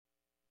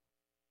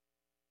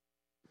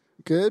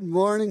Good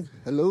morning.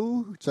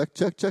 Hello. Check,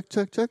 check, check,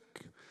 check, check.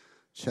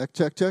 Check,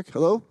 check, check.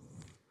 Hello?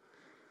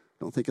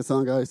 Don't think it's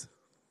on, guys.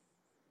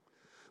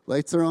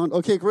 Lights are on.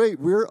 Okay, great.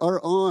 We are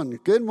on.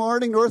 Good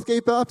morning,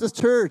 Northgate Baptist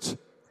Church.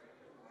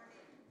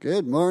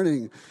 Good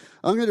morning.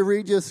 I'm going to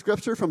read you a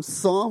scripture from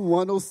Psalm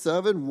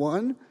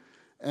 107:1,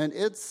 and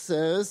it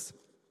says,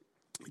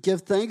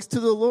 "Give thanks to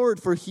the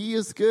Lord, for he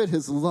is good.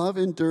 His love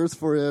endures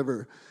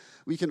forever."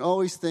 We can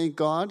always thank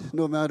God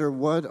no matter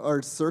what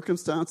our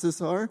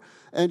circumstances are.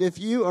 And if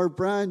you are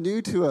brand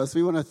new to us,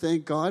 we want to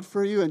thank God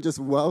for you and just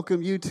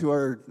welcome you to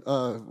our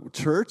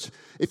church.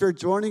 If you're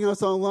joining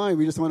us online,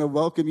 we just want to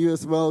welcome you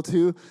as well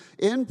too.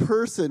 In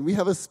person, we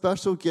have a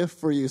special gift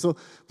for you. So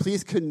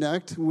please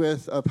connect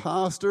with a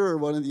pastor or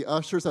one of the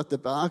ushers at the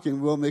back,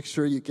 and we'll make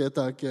sure you get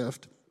that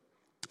gift.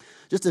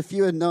 Just a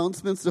few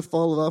announcements to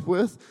follow up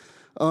with.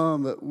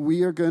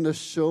 We are going to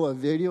show a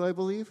video, I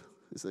believe.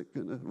 Is it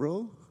going to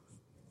roll?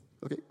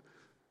 Okay,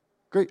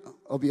 great.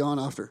 I'll be on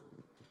after.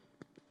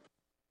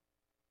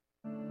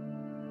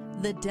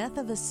 The death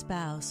of a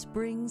spouse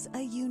brings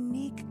a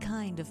unique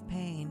kind of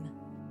pain.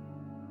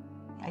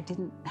 I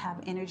didn't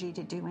have energy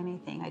to do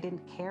anything. I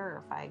didn't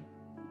care if I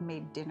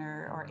made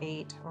dinner or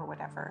ate or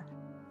whatever.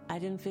 I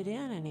didn't fit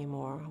in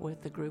anymore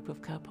with the group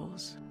of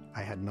couples.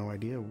 I had no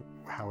idea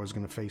how I was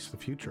going to face the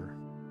future.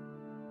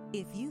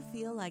 If you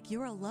feel like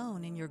you're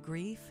alone in your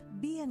grief,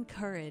 be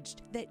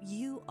encouraged that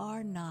you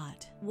are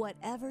not.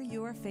 Whatever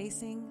you're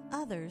facing,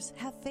 others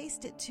have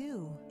faced it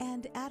too.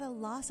 And at a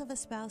loss of a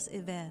spouse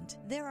event,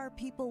 there are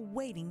people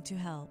waiting to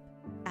help.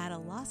 At a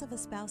loss of a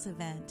spouse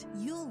event,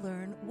 you'll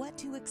learn what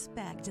to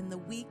expect in the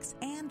weeks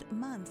and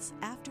months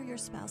after your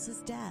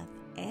spouse's death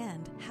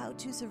and how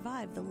to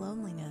survive the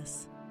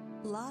loneliness.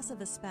 Loss of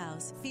a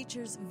Spouse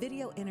features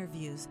video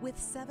interviews with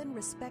 7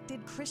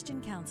 respected Christian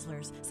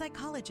counselors,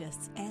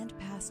 psychologists, and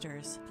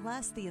pastors,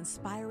 plus the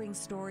inspiring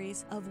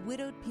stories of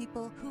widowed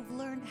people who've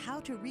learned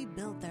how to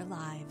rebuild their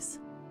lives.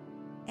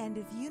 And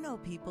if you know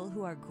people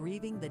who are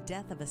grieving the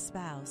death of a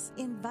spouse,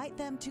 invite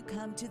them to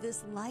come to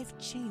this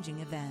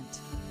life-changing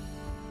event.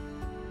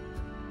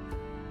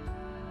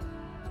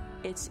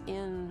 It's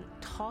in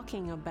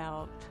talking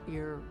about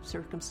your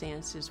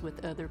circumstances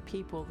with other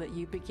people that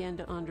you begin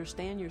to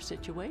understand your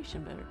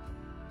situation better.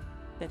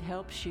 That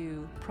helps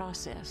you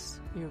process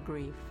your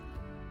grief.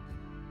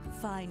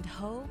 Find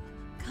hope,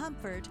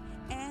 comfort,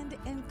 and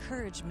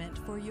encouragement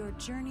for your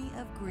journey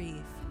of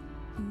grief.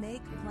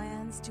 Make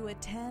plans to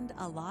attend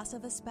a loss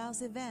of a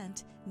spouse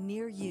event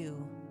near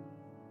you.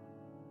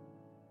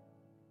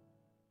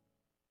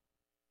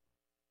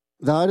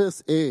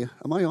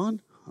 Am I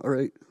on? All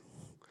right.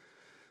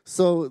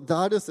 So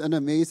that is an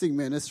amazing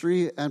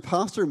ministry. And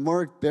Pastor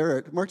Mark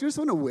Barrett, Mark, do you just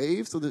want to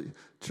wave so the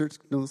church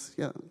knows?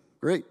 Yeah,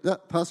 great.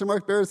 Pastor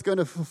Mark Barrett is going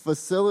to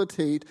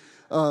facilitate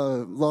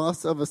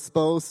loss of a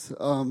spouse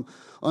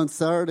on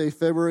Saturday,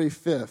 February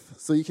 5th.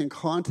 So you can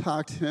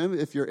contact him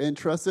if you're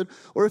interested.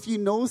 Or if you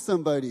know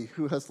somebody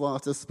who has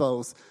lost a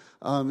spouse,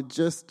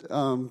 just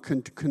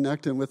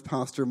connect him with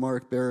Pastor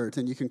Mark Barrett.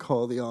 And you can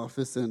call the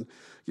office and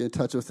get in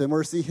touch with him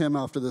or see him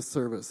after the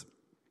service.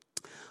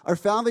 Our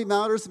Family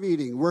Matters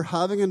meeting, we're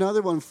having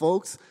another one,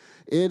 folks.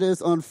 It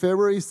is on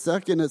February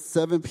 2nd at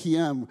 7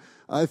 p.m.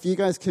 If you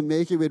guys can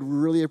make it, we'd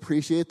really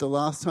appreciate it. The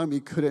last time we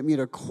couldn't meet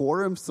a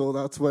quorum, so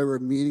that's why we're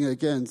meeting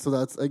again. So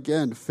that's,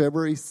 again,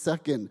 February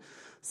 2nd,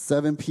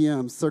 7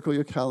 p.m. Circle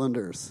your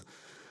calendars.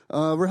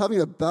 We're having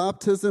a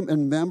baptism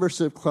and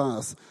membership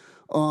class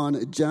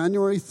on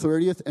January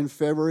 30th and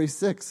February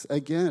 6th.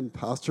 Again,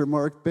 Pastor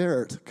Mark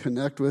Barrett,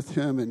 connect with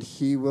him, and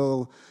he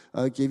will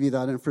give you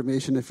that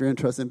information if you're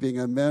interested in being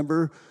a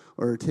member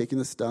or taking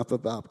the step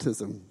of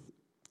baptism.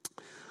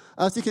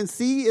 As you can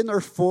see in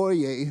our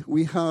foyer,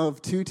 we have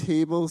 2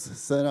 tables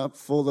set up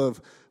full of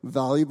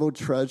valuable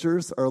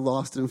treasures, are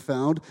lost and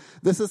found.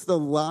 This is the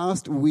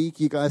last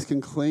week you guys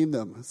can claim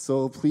them,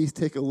 so please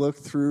take a look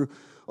through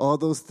all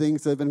those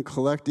things I've been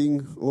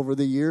collecting over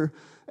the year.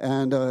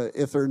 And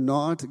if they're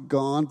not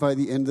gone by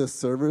the end of the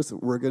service,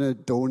 we're going to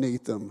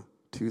donate them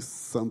to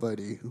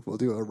somebody. We'll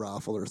do a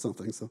raffle or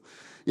something. So,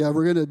 yeah,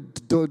 we're going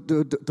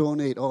to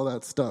donate all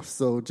that stuff.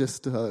 So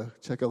just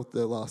check out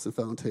the Lost and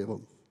Found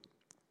table.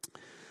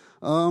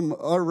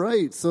 All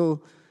right.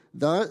 So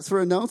that's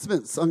for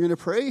announcements. I'm going to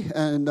pray,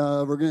 and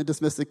we're going to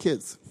dismiss the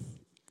kids.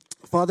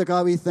 Father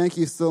God, we thank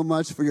you so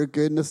much for your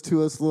goodness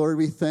to us, Lord.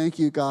 We thank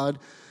you, God,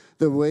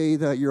 the way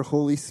that your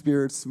Holy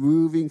Spirit's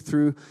moving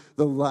through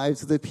the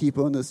lives of the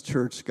people in this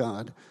church,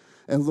 God.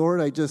 And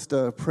Lord, I just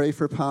pray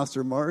for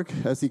Pastor Mark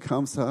as he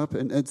comes up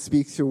and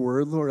speaks your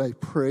word. Lord, I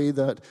pray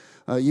that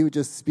you would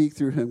just speak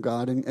through him,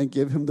 God, and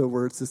give him the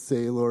words to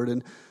say, Lord.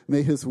 And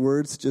may his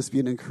words just be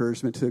an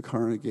encouragement to the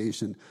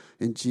congregation.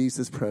 In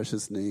Jesus'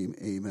 precious name,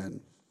 amen.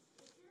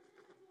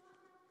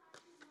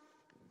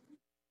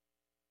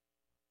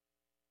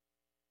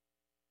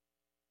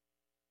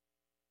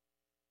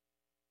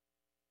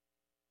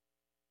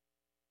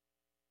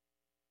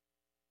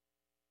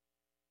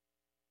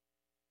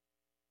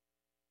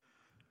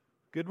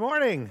 Good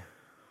morning.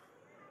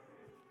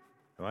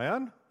 Am I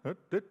on?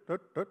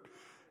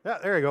 Yeah,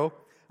 there you go.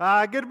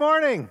 Good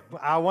morning.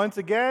 Once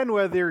again,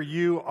 whether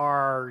you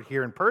are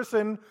here in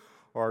person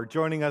or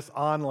joining us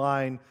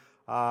online,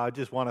 I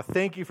just want to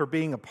thank you for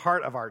being a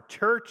part of our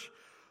church.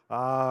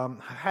 I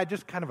had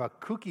just kind of a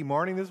kooky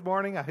morning this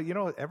morning.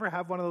 Ever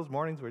have one of those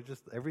mornings where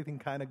just everything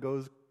kind of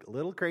goes a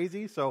little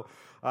crazy? So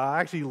I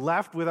actually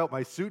left without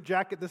my suit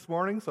jacket this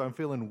morning, so I'm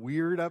feeling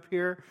weird up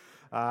here.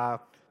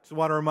 Just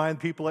want to remind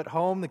people at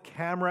home, the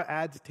camera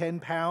adds 10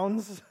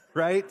 pounds,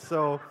 right?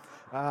 So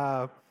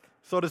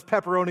does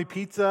pepperoni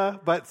pizza,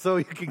 but so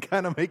you can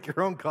kind of make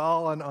your own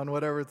call on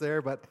whatever's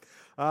there. But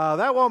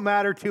that won't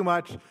matter too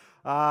much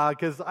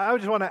because I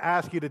just want to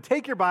ask you to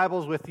take your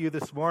Bibles with you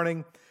this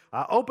morning.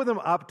 Open them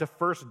up to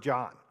 1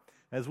 John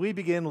as we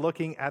begin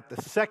looking at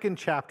the second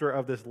chapter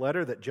of this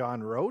letter that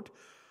John wrote.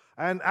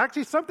 And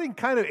actually something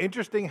kind of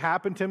interesting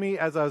happened to me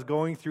as I was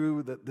going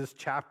through this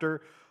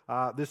chapter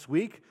this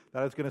week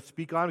that I was going to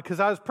speak on,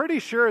 because I was pretty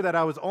sure that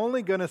I was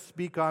only going to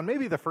speak on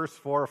maybe the first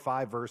 4 or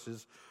 5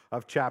 verses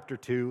of chapter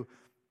 2.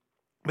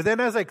 But then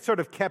as I sort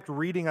of kept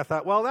reading, I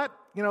thought, well,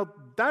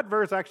 that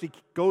verse actually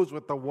goes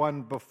with the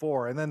one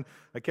before. And then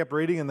I kept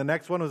reading, and the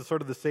next one was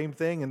sort of the same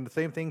thing and the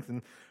same things,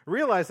 and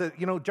realized that,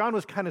 John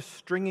was kind of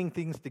stringing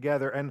things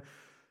together. And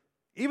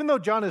even though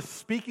John is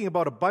speaking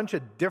about a bunch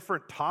of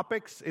different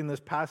topics in this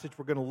passage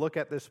we're going to look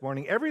at this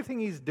morning, everything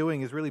he's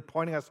doing is really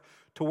pointing us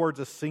towards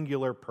a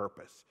singular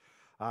purpose,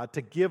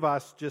 to give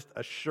us just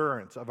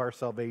assurance of our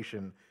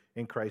salvation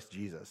in Christ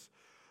Jesus.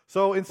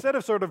 So instead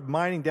of sort of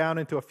mining down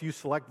into a few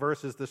select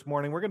verses this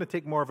morning, we're going to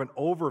take more of an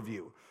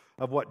overview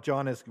of what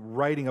John is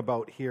writing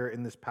about here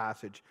in this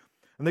passage.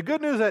 And the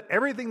good news is that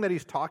everything that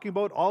he's talking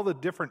about, all the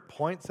different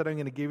points that I'm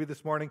going to give you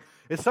this morning,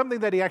 is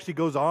something that he actually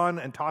goes on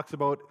and talks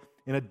about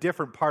in a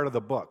different part of the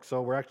book.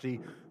 So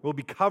we'll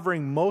be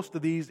covering most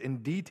of these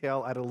in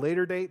detail at a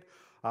later date.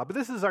 But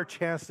this is our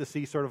chance to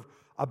see sort of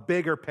a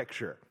bigger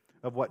picture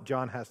of what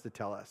John has to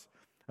tell us.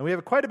 And we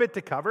have quite a bit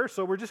to cover,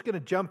 so we're just going to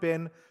jump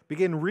in,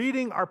 begin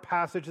reading our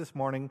passage this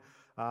morning,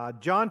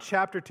 John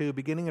chapter 2,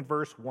 beginning in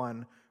verse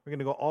 1. We're going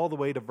to go all the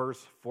way to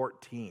verse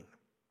 14.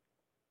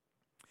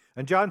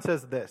 And John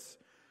says this,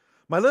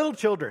 "My little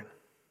children,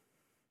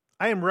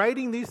 I am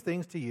writing these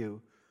things to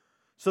you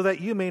so that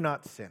you may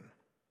not sin.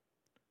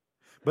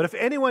 But if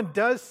anyone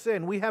does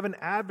sin, we have an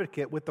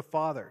advocate with the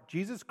Father,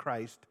 Jesus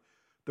Christ,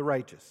 the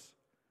righteous.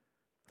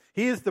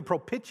 He is the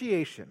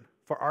propitiation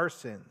for our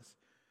sins,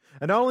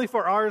 and not only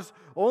for ours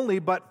only,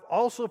 but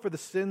also for the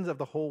sins of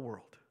the whole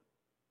world.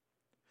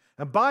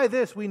 And by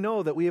this we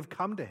know that we have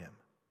come to him,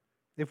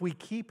 if we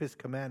keep his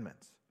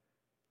commandments.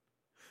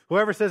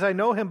 Whoever says, 'I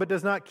know him,' but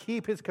does not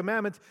keep his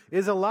commandments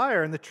is a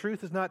liar, and the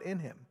truth is not in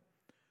him.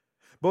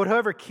 But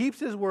whoever keeps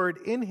his word,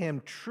 in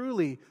him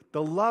truly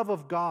the love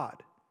of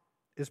God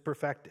is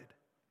perfected.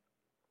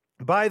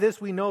 By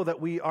this we know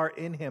that we are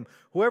in him.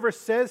 Whoever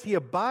says he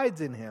abides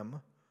in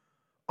him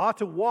ought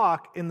to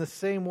walk in the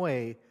same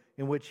way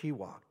in which he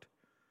walked.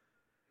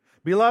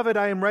 Beloved,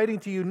 I am writing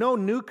to you no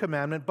new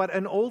commandment, but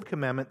an old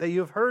commandment that you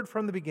have heard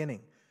from the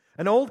beginning.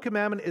 An old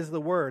commandment is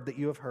the word that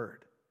you have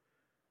heard.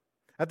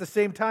 At the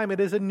same time, it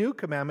is a new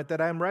commandment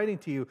that I am writing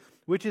to you,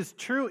 which is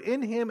true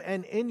in him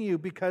and in you,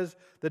 because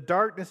the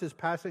darkness is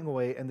passing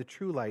away and the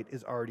true light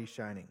is already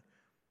shining.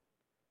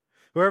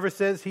 Whoever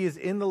says he is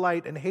in the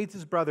light and hates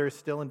his brother is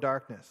still in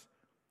darkness.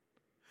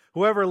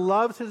 Whoever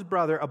loves his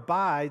brother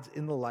abides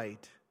in the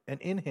light, and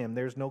in him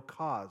there is no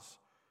cause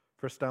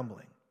for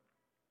stumbling.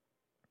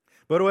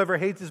 But whoever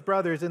hates his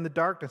brother is in the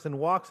darkness and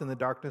walks in the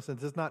darkness and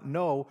does not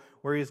know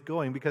where he is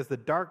going, because the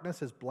darkness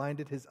has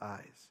blinded his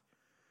eyes.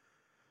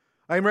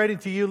 I am writing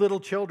to you, little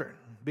children,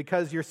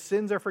 because your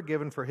sins are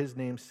forgiven for his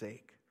name's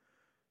sake.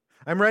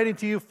 I'm writing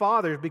to you,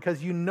 fathers,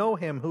 because you know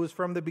him who is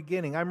from the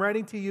beginning. I'm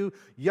writing to you,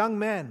 young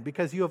men,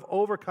 because you have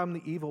overcome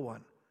the evil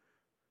one.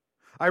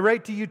 I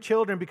write to you,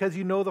 children, because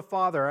you know the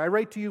Father. I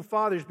write to you,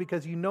 fathers,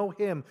 because you know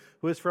him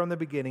who is from the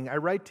beginning. I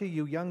write to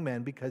you, young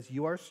men, because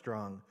you are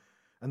strong,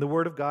 and the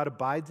word of God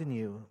abides in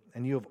you,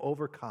 and you have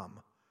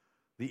overcome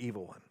the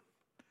evil one."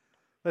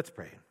 Let's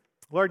pray.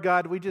 Lord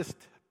God, we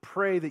just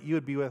pray that you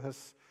would be with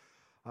us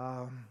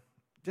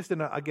just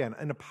in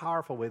a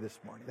powerful way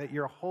this morning, that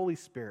your Holy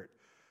Spirit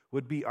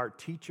would be our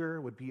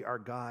teacher, would be our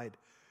guide,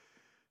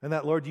 and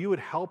that, Lord, you would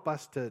help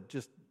us to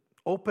just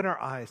open our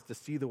eyes to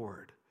see the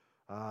word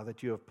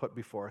that you have put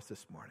before us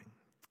this morning.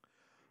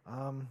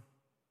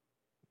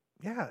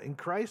 In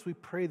Christ we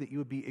pray that you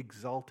would be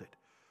exalted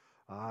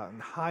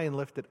and high and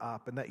lifted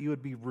up, and that you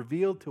would be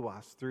revealed to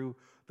us through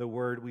the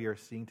word we are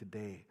seeing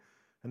today,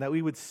 and that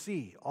we would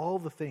see all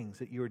the things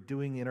that you are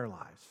doing in our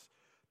lives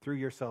through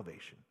your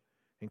salvation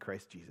in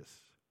Christ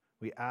Jesus.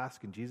 We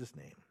ask in Jesus'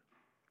 name,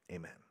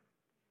 amen.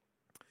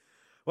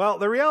 Well,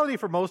 the reality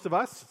for most of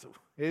us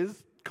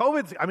is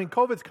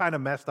COVID's kind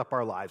of messed up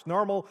our lives.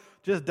 Normal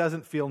just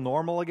doesn't feel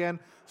normal again.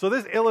 So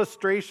this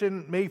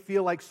illustration may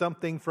feel like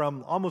something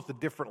from almost a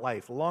different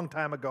life, a long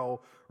time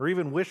ago, or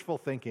even wishful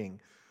thinking.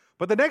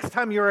 But the next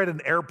time you're at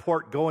an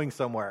airport going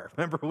somewhere,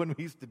 remember when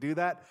we used to do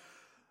that?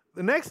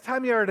 The next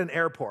time you're at an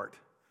airport,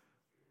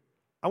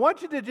 I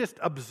want you to just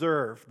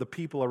observe the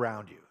people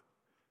around you.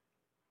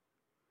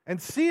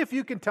 And see if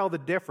you can tell the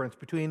difference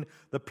between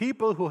the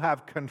people who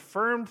have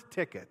confirmed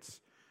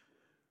tickets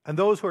and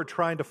those who are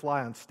trying to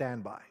fly on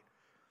standby.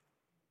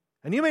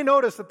 And you may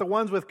notice that the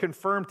ones with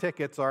confirmed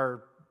tickets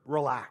are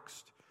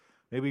relaxed.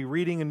 Maybe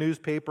reading a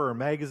newspaper or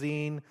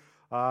magazine,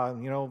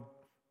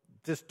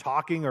 just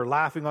talking or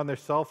laughing on their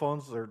cell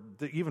phones or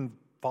even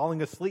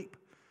falling asleep.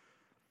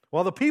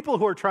 While the people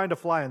who are trying to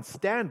fly on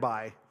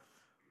standby,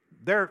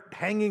 they're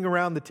hanging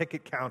around the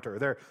ticket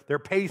counter. They're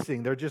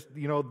pacing. They're just,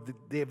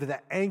 they have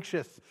that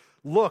anxious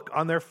look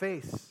on their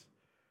face.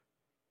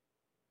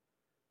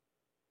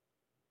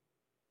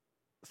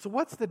 So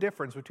what's the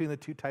difference between the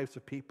two types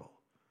of people?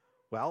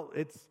 Well,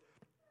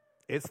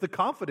 it's the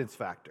confidence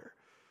factor.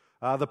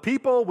 The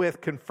people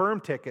with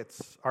confirmed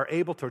tickets are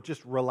able to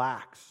just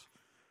relax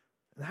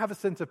and have a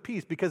sense of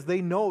peace because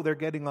they know they're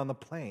getting on the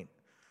plane.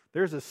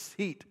 There's a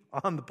seat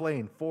on the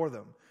plane for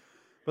them.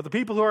 But the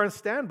people who are on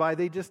standby,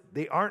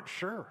 they aren't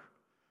sure.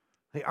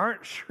 They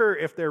aren't sure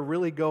if they're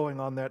really going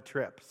on that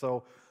trip.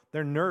 So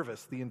they're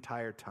nervous the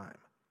entire time.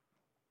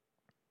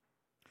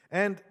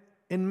 And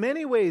in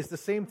many ways, the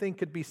same thing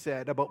could be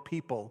said about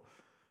people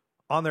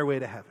on their way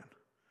to heaven.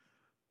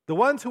 The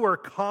ones who are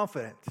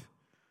confident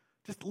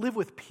just live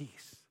with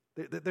peace.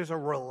 There's a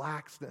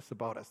relaxedness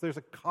about us. There's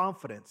a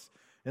confidence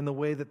in the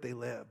way that they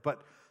live.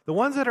 But the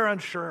ones that are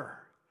unsure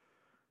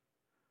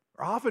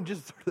are often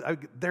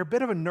they're a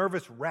bit of a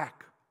nervous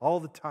wreck all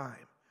the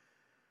time.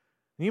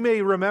 You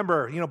may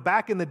remember,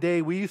 back in the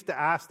day, we used to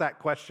ask that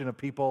question of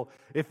people,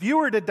 if you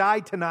were to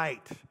die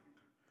tonight,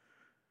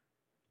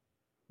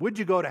 would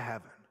you go to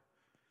heaven?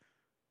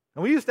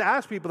 And we used to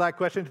ask people that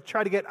question to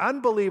try to get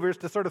unbelievers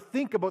to sort of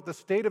think about the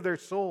state of their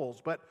souls.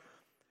 But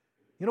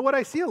what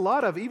I see a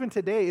lot of even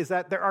today is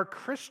that there are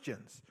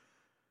Christians,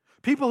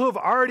 people who have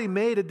already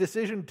made a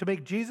decision to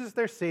make Jesus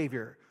their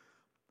Savior,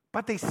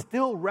 but they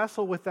still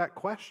wrestle with that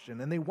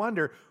question and they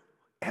wonder,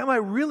 am I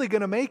really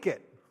going to make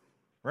it?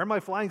 Or am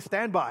I flying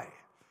standby?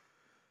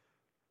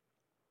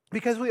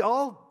 Because we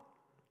all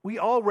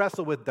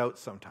wrestle with doubts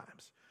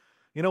sometimes.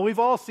 We've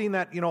all seen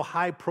that,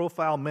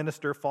 high-profile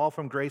minister fall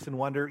from grace and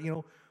wonder,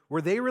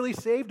 were they really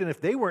saved? And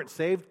if they weren't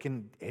saved,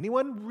 can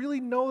anyone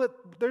really know that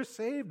they're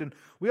saved? And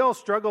we all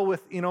struggle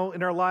with, in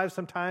our lives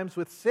sometimes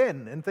with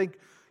sin and think,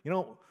 if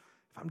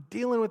I'm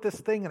dealing with this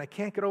thing and I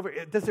can't get over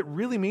it, does it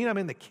really mean I'm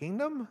in the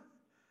kingdom?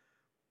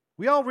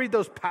 We all read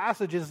those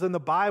passages in the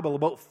Bible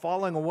about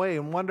falling away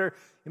and wonder,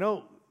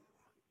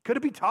 could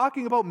it be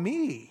talking about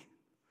me?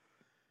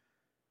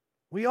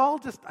 We all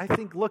I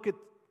think, look at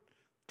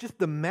just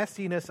the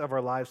messiness of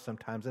our lives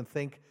sometimes and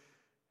think,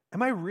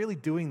 am I really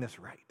doing this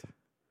right?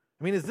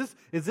 I mean, is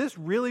this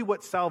really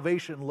what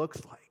salvation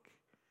looks like?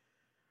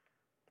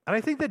 And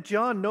I think that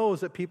John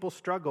knows that people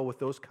struggle with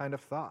those kind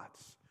of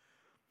thoughts.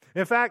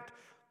 In fact,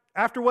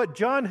 after what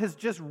John has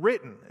just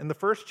written in the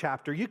first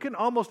chapter, you can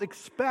almost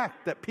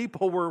expect that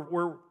people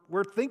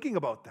were thinking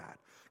about that.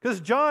 Because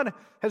John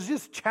has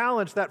just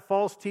challenged that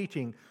false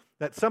teaching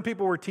that some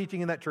people were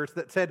teaching in that church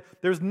that said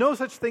there's no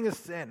such thing as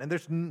sin. And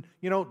there's,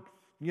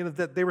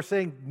 that they were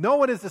saying no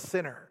one is a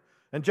sinner.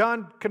 And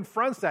John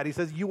confronts that. He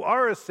says, you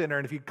are a sinner.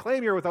 And if you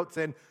claim you're without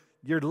sin,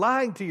 you're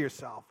lying to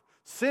yourself.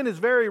 Sin is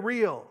very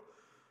real.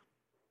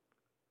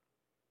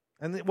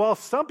 And while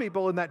some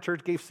people in that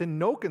church gave sin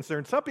no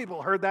concern, some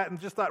people heard that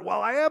and just thought,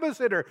 well, I am a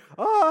sinner.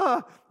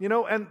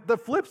 And the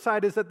flip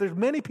side is that there's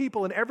many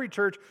people in every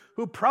church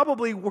who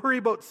probably worry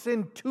about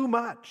sin too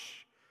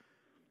much.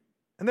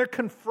 And they're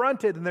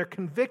confronted and they're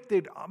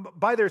convicted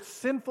by their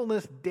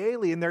sinfulness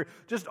daily, and they're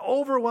just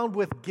overwhelmed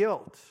with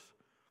guilt.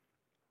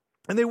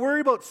 And they worry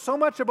about so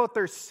much about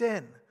their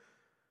sin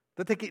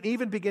that they can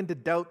even begin to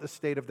doubt the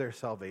state of their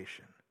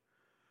salvation.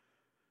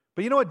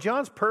 But you know what?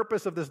 John's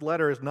purpose of this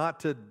letter is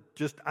not to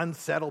just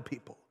unsettle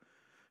people.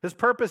 His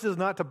purpose is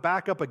not to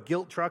back up a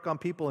guilt truck on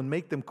people and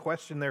make them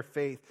question their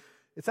faith.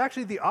 It's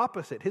actually the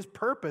opposite. His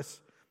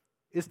purpose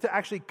is to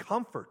actually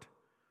comfort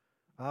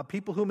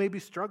people who may be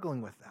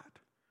struggling with that.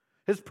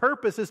 His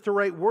purpose is to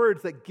write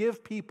words that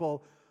give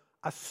people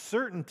a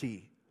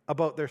certainty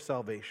about their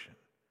salvation.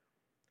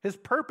 His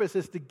purpose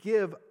is to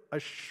give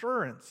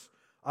assurance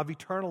of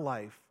eternal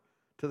life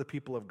to the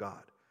people of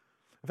God.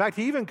 In fact,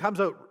 he even comes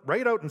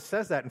right out and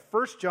says that in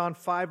 1 John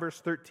 5, verse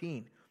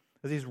 13.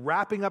 As he's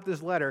wrapping up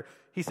this letter,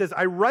 he says,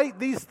 I write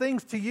these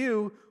things to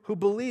you who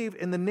believe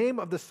in the name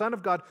of the Son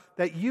of God,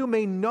 that you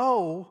may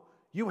know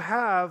you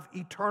have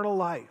eternal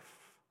life.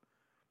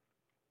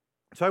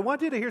 So I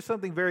want you to hear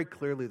something very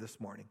clearly this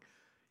morning.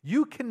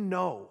 You can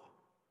know,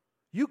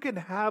 you can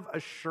have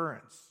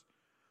assurance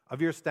of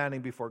your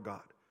standing before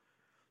God.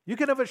 You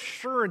can have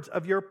assurance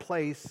of your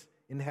place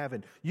in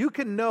heaven. You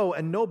can know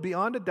and know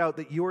beyond a doubt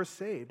that you are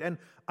saved. And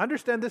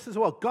understand this as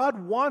well. God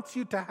wants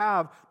you to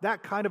have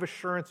that kind of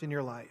assurance in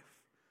your life.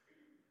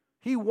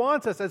 He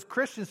wants us as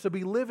Christians to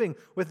be living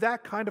with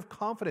that kind of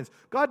confidence.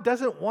 God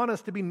doesn't want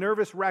us to be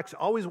nervous wrecks,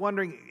 always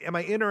wondering, am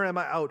I in or am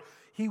I out?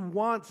 He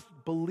wants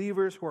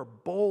believers who are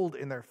bold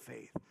in their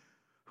faith,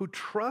 who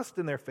trust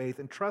in their faith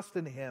and trust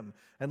in Him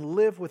and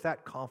live with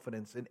that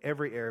confidence in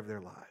every area of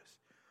their lives.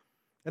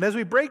 And as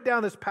we break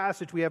down this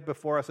passage we have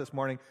before us this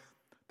morning,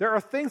 there are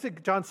things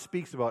that John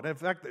speaks about. And in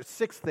fact, there's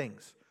 6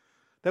 things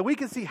that we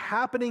can see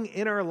happening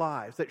in our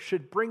lives that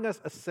should bring us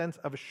a sense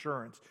of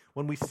assurance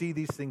when we see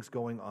these things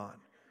going on.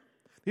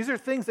 These are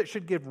things that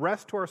should give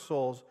rest to our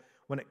souls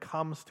when it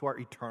comes to our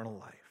eternal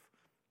life.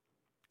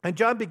 And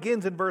John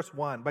begins in verse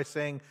 1 by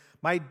saying,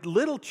 "My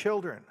little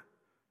children,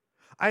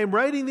 I am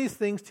writing these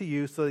things to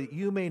you so that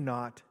you may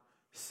not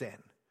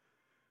sin."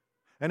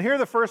 And here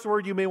the first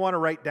word you may want to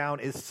write down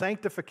is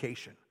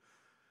sanctification.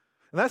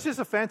 And that's just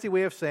a fancy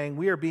way of saying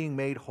we are being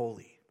made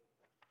holy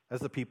as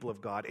the people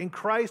of God. In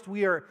Christ,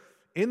 we are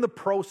in the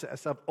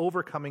process of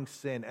overcoming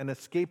sin and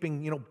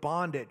escaping,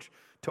 bondage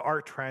to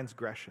our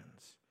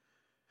transgressions.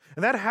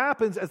 And that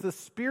happens as the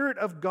Spirit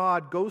of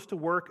God goes to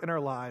work in our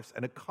lives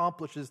and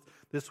accomplishes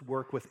this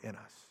work within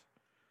us.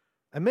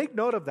 And make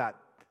note of that.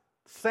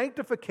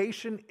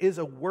 Sanctification is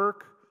a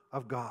work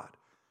of God.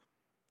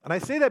 And I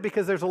say that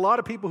because there's a lot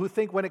of people who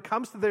think when it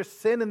comes to their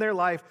sin in their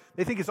life,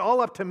 they think it's all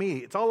up to me.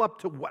 It's all up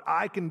to what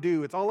I can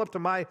do. It's all up to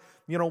my,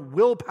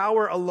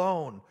 willpower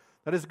alone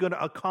that is going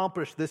to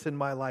accomplish this in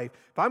my life.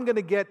 If I'm going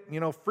to get,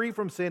 free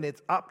from sin,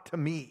 it's up to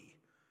me.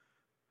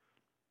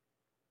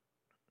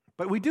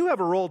 But we do have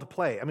a role to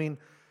play. I mean,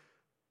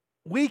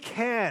 we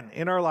can,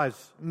 in our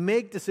lives,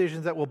 make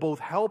decisions that will both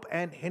help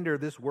and hinder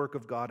this work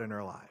of God in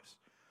our lives.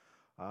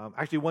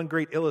 Actually, one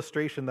great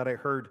illustration that I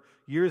heard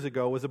years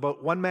ago was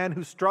about one man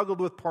who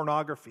struggled with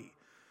pornography.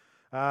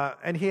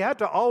 And he had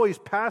to always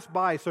pass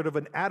by sort of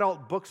an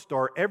adult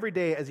bookstore every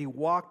day as he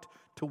walked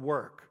to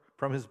work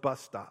from his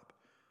bus stop.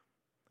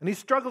 And he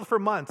struggled for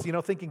months,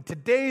 thinking,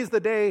 today's the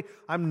day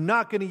I'm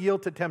not going to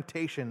yield to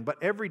temptation. But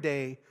every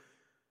day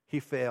he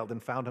failed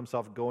and found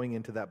himself going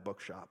into that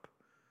bookshop.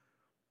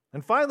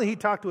 And finally he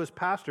talked to his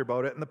pastor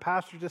about it, and the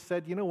pastor just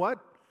said, you know what?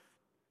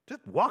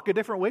 Just walk a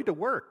different way to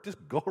work. Just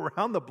go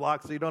around the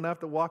block so you don't have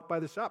to walk by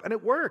the shop. And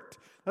it worked.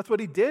 That's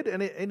what he did,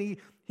 and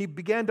he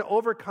began to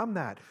overcome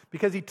that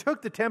because he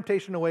took the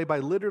temptation away by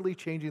literally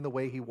changing the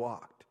way he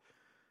walked.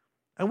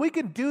 And we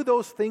can do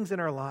those things in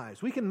our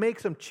lives. We can make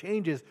some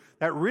changes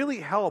that really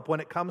help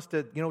when it comes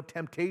to,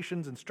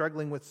 temptations and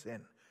struggling with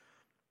sin.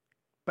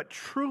 But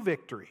true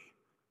victory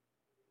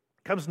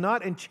comes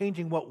not in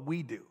changing what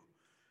we do,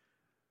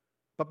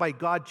 but by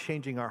God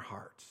changing our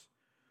hearts.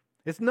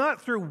 It's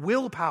not through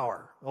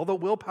willpower, although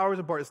willpower is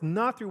important. It's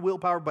not through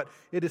willpower, but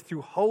it is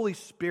through Holy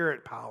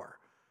Spirit power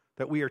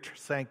that we are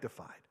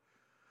sanctified.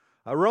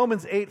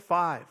 Romans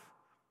 8:5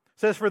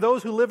 says, "For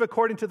those who live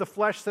according to the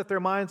flesh set their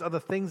minds on the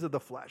things of the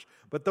flesh,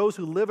 but those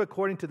who live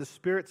according to the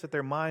Spirit set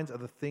their minds on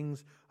the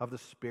things of the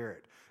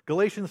Spirit."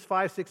 Galatians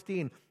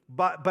 5:16,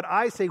 But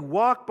I say,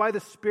 walk by the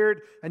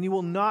Spirit, and you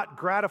will not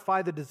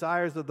gratify the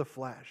desires of the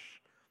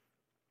flesh.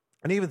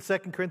 And even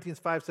 2 Corinthians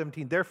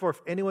 5:17, "Therefore,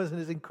 if anyone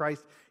is in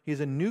Christ, he is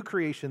a new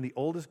creation. The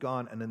old is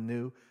gone, and the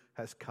new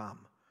has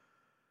come."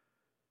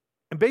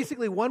 And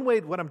basically,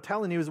 what I'm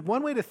telling you is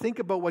one way to think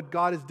about what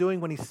God is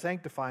doing when He's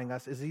sanctifying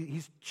us is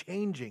He's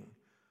changing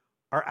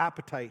our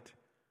appetite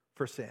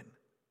for sin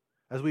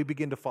as we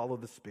begin to follow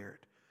the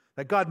Spirit.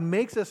 That God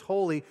makes us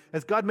holy.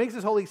 As God makes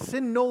us holy,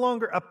 sin no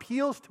longer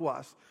appeals to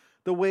us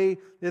the way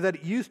that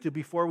it used to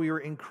before we were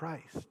in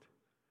Christ.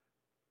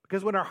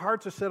 Because when our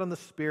hearts are set on the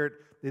Spirit,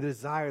 they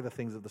desire the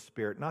things of the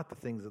Spirit, not the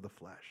things of the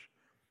flesh.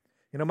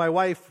 My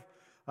wife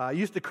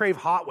used to crave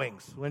hot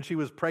wings when she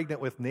was pregnant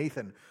with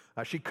Nathan.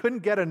 She couldn't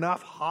get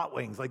enough hot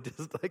wings. I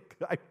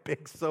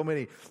picked so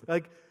many.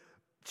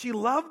 She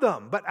loved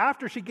them. But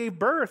after she gave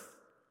birth,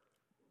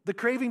 the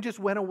craving just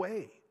went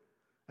away.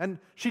 And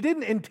she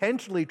didn't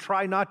intentionally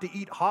try not to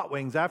eat hot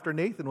wings after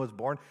Nathan was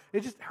born.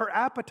 It's just her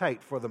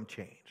appetite for them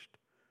changed.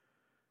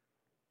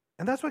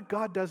 And that's what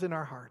God does in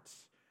our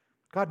hearts.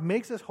 God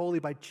makes us holy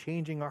by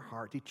changing our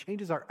hearts. He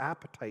changes our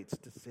appetites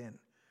to sin.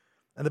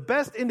 And the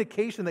best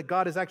indication that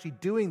God is actually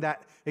doing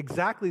that,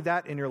 exactly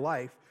that in your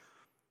life,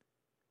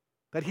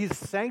 that He's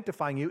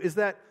sanctifying you, is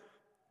that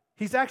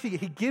He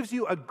gives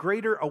you a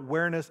greater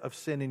awareness of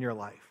sin in your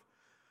life.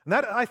 And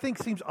that, I think,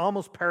 seems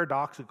almost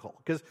paradoxical,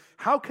 because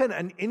how can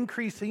an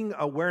increasing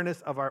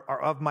awareness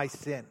of my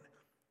sin,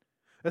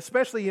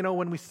 especially,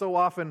 when we so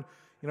often,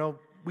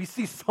 we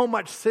see so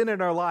much sin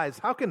in our lives,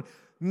 how can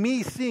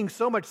me seeing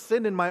so much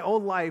sin in my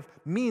own life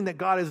mean that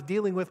God is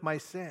dealing with my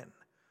sin?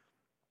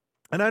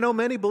 And I know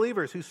many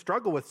believers who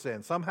struggle with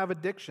sin. Some have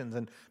addictions,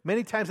 and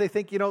many times they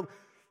think,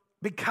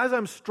 because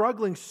I'm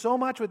struggling so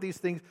much with these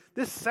things,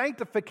 this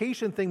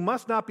sanctification thing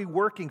must not be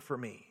working for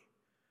me.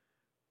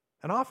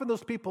 And often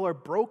those people are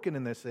broken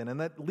in their sin, and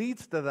that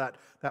leads to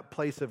that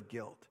place of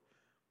guilt.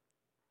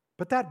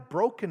 But that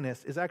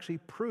brokenness is actually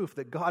proof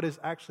that God is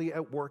actually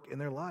at work in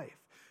their life.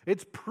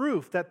 It's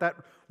proof that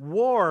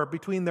war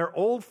between their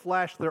old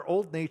flesh, their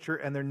old nature,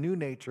 and their new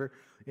nature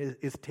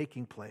is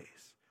taking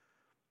place.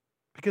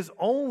 Because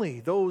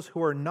only those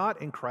who are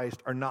not in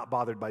Christ are not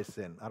bothered by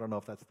sin. I don't know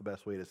if that's the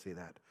best way to say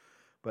that.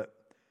 But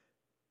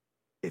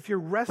if you're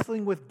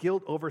wrestling with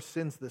guilt over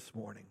sins this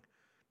morning,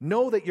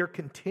 know that your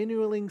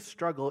continuing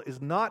struggle is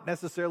not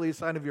necessarily a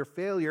sign of your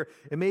failure.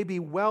 It may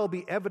be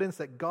evidence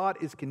that God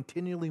is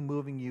continually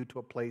moving you to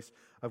a place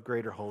of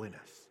greater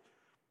holiness.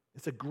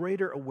 It's a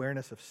greater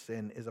awareness of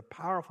sin is a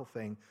powerful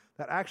thing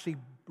that actually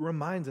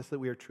reminds us that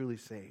we are truly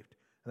saved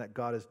and that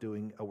God is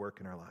doing a work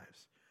in our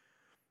lives.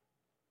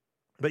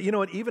 But you know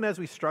what? Even as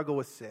we struggle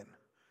with sin,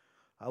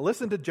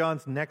 listen to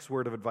John's next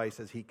word of advice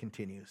as he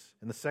continues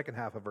in the second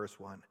half of verse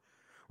 1,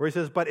 where he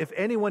says, "But if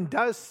anyone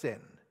does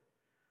sin,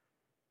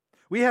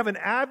 we have an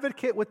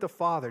advocate with the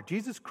Father,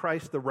 Jesus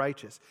Christ the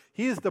righteous.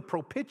 He is the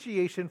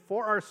propitiation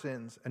for our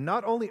sins, and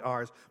not only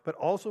ours, but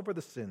also for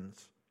the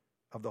sins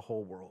of the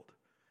whole world."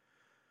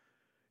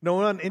 You know,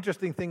 one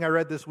interesting thing I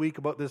read this week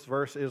about this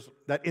verse is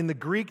that in the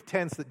Greek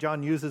tense that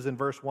John uses in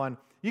verse 1,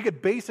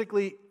 it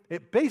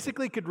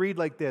basically could read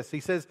like this. He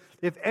says,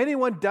 if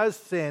anyone does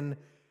sin,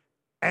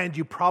 and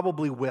you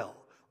probably will.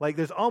 Like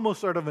there's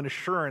almost sort of an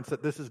assurance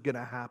that this is going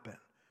to happen.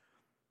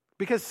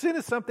 Because sin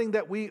is something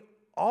that we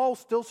all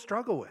still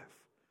struggle with.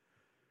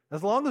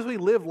 As long as we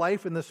live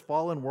life in this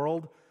fallen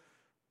world,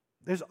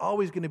 there's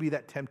always going to be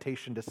that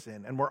temptation to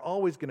sin, and we're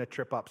always going to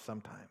trip up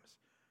sometimes.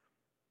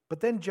 But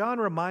then John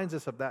reminds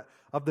us of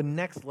the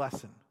next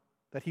lesson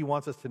that he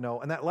wants us to know,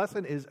 and that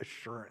lesson is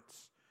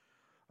assurance.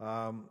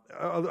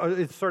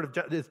 It's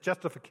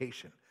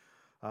justification.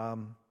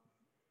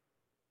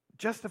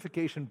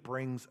 Justification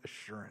brings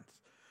assurance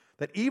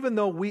that even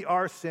though we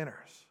are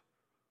sinners,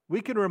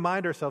 we can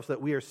remind ourselves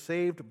that we are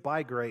saved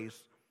by grace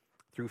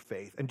through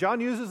faith. And John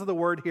uses the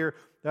word here,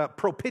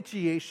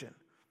 propitiation,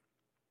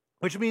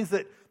 which means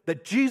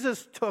that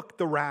Jesus took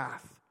the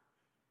wrath.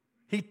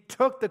 He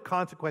took the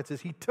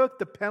consequences. He took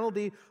the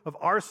penalty of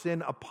our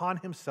sin upon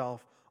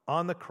himself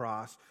on the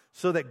cross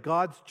so that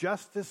God's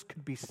justice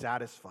could be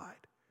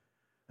satisfied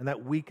and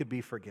that we could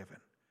be forgiven.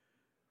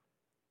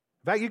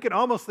 In fact, you can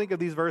almost think of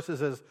these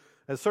verses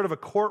as sort of a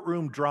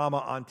courtroom drama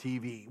on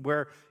TV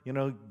where, you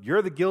know,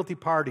 you're the guilty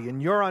party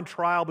and you're on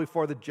trial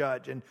before the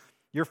judge and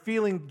you're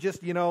feeling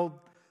just, you know,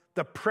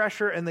 the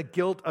pressure and the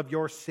guilt of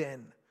your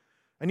sin.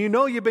 And you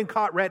know you've been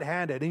caught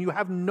red-handed and you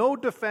have no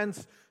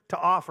defense to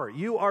offer.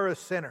 You are a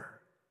sinner.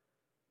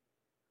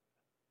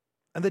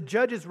 And the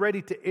judge is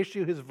ready to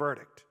issue his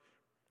verdict.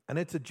 And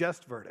it's a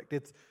just verdict.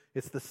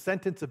 It's the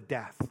sentence of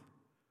death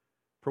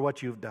for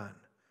what you've done.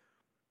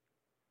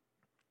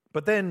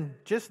 But then,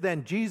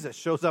 Jesus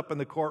shows up in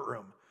the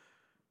courtroom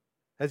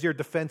as your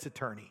defense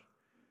attorney.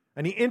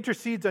 And he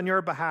intercedes on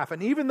your behalf.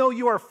 And even though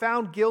you are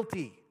found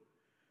guilty,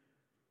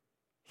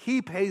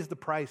 he pays the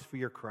price for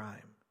your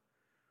crime.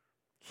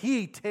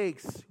 He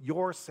takes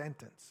your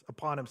sentence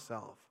upon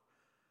himself.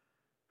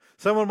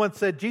 Someone once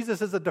said, Jesus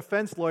is a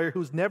defense lawyer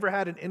who's never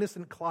had an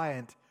innocent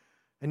client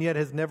and yet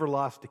has never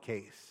lost a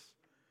case.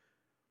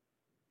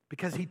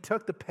 Because he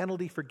took the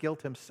penalty for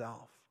guilt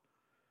himself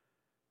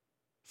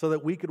so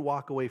that we could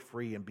walk away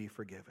free and be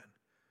forgiven.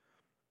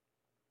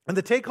 And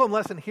the take-home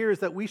lesson here is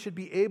that we should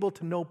be able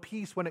to know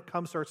peace when it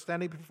comes to our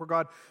standing before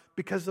God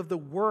because of the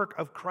work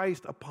of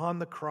Christ upon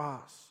the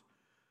cross.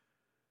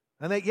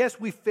 And that, yes,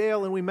 we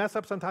fail and we mess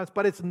up sometimes,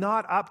 but it's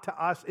not up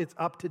to us, it's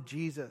up to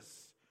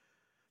Jesus.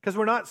 Because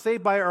we're not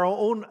saved by our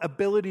own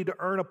ability to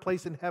earn a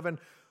place in heaven.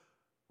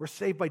 We're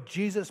saved by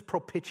Jesus'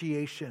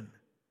 propitiation,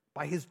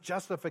 by his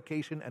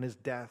justification and his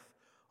death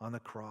on the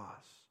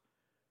cross.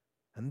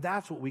 And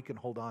that's what we can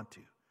hold on to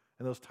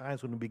in those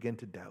times when we begin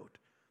to doubt.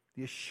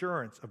 The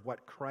assurance of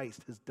what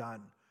Christ has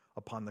done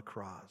upon the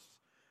cross.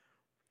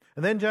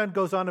 And then John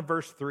goes on in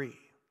verse 3.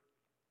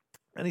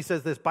 And he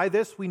says this, by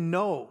this we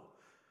know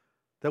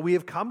that we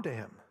have come to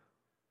him,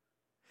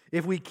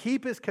 if we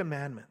keep his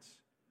commandments.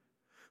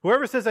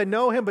 Whoever says, I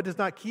know him, but does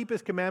not keep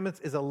his commandments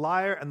is a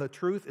liar, and the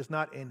truth is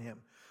not in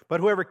him. But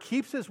whoever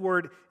keeps his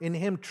word, in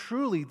him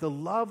truly the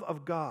love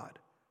of God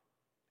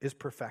is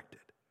perfected.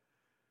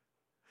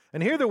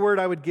 And here the word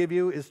I would give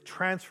you is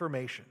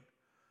transformation.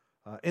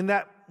 In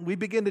that we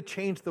begin to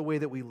change the way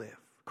that we live.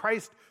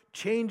 Christ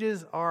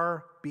changes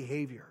our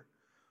behavior.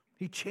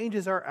 He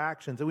changes our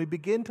actions, and we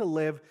begin to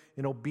live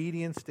in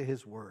obedience to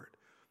his word.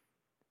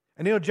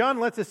 And you know, John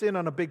lets us in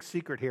on a big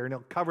secret here, and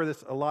he'll cover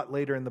this a lot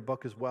later in the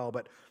book as well,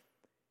 but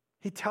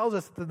he tells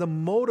us that the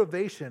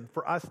motivation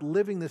for us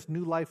living this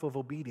new life of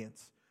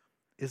obedience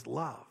is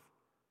love.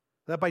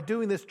 That by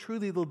doing this,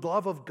 truly the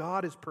love of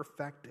God is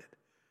perfected.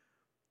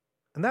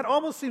 And that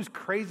almost seems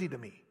crazy to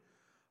me.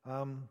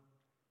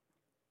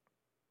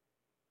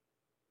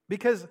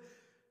 Because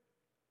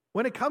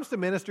when it comes to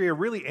ministry or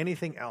really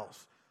anything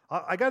else,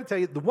 I got to tell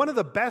you, one of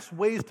the best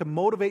ways to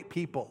motivate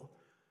people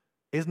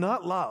is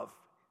not love,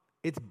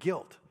 it's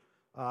guilt.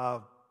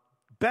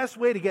 Best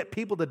way to get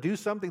people to do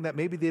something that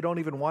maybe they don't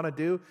even want to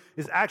do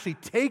is actually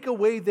take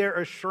away their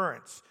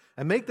assurance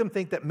and make them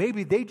think that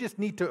maybe they just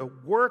need to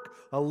work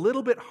a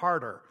little bit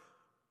harder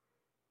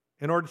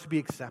in order to be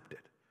accepted.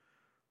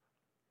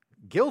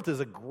 Guilt is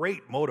a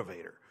great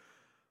motivator.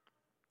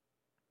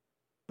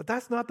 But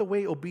that's not the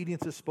way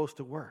obedience is supposed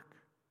to work.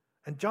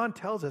 And John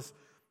tells us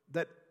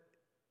that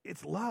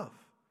it's love.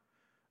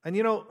 And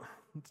you know,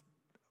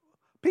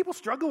 people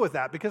struggle with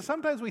that because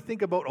sometimes we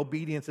think about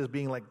obedience as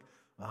being like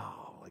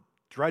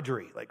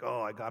drudgery, like,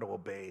 I got to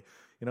obey.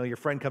 You know, your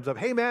friend comes up,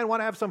 hey man,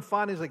 want to have some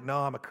fun? He's like, no,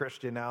 I'm a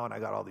Christian now and I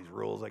got all these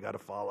rules I got to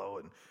follow.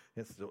 And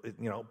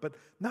but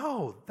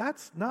no,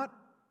 that's not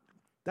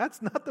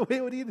That's not the way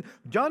it would be.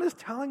 John is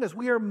telling us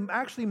we are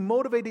actually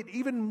motivated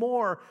even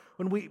more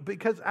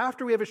because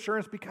after we have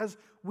assurance, because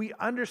we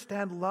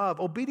understand love.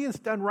 Obedience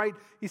done right,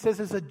 he says,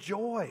 is a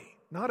joy,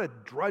 not a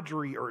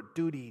drudgery or a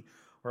duty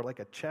or like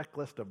a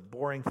checklist of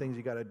boring things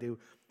you got to do.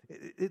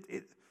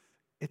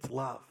 It's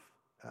love.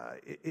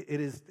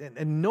 It is,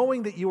 and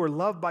knowing that you are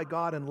loved by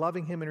God and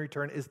loving him in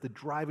return is the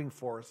driving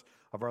force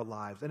of our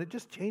lives. And it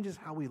just changes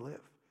how we live.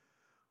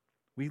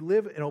 We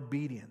live in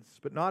obedience,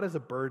 but not as a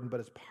burden, but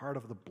as part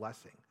of the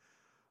blessing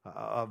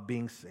of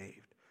being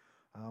saved.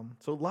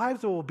 So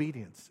lives of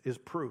obedience is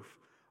proof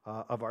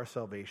of our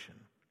salvation.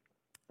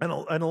 And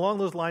along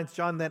those lines,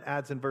 John then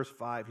adds in verse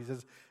 5, he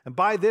says, and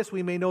by this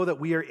we may know that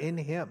we are in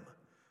him.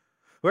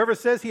 Whoever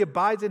says he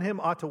abides in him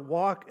ought to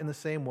walk in the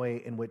same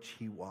way in which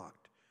he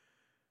walked.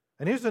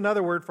 And here's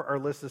another word for our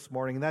list this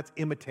morning, and that's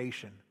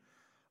imitation.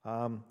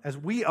 As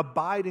we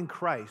abide in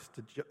Christ,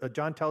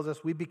 John tells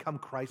us we become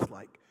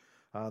Christ-like.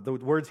 The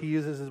words he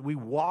uses is we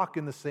walk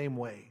in the same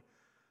way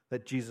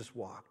that Jesus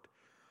walked.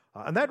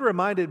 And that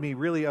reminded me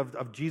really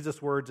of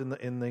Jesus' words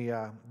in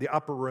the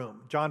upper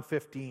room. John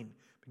 15,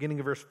 beginning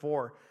of verse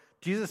 4.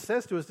 Jesus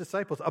says to his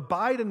disciples,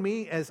 abide in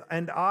me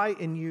and I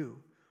in you.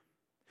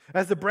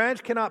 As the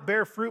branch cannot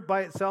bear fruit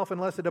by itself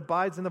unless it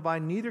abides in the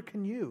vine, neither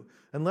can you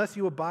unless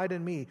you abide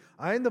in me.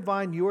 I am the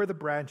vine, you are the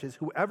branches.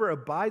 Whoever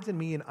abides in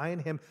me and I in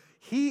him,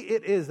 he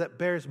it is that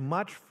bears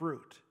much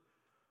fruit.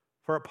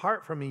 For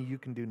apart from me, you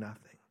can do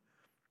nothing.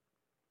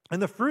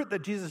 And the fruit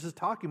that Jesus is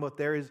talking about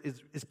there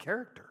is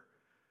character.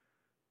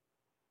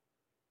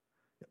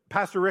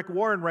 Pastor Rick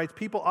Warren writes,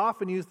 people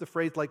often use the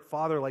phrase like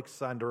father, like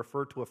son to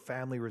refer to a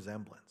family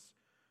resemblance.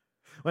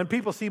 When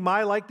people see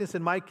my likeness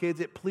in my kids,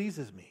 it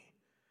pleases me.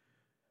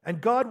 And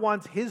God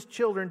wants his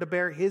children to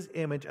bear his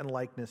image and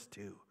likeness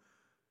too.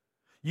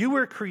 You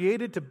were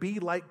created to be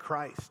like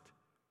Christ.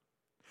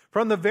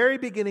 From the very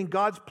beginning,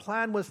 God's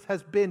plan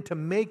has been to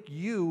make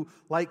you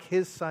like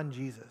his son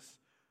Jesus.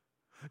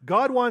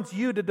 God wants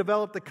you to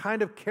develop the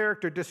kind of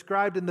character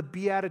described in the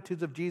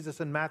Beatitudes of Jesus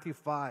in Matthew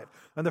 5,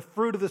 and the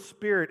fruit of the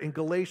Spirit in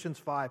Galatians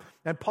 5,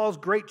 and Paul's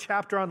great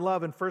chapter on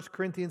love in 1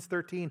 Corinthians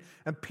 13,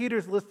 and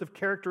Peter's list of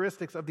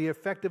characteristics of the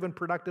effective and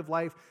productive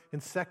life in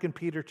 2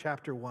 Peter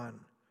chapter 1.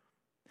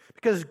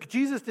 Because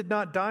Jesus did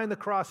not die on the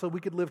cross so we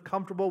could live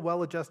comfortable,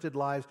 well-adjusted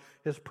lives.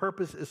 His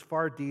purpose is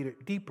far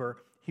deeper.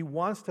 He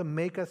wants to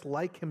make us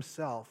like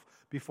himself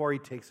before he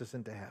takes us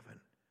into heaven.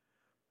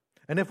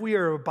 And if we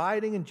are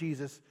abiding in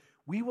Jesus,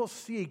 we will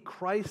see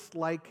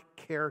Christ-like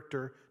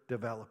character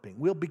developing.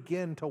 We'll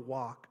begin to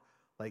walk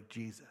like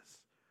Jesus.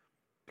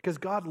 Because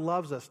God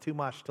loves us too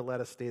much to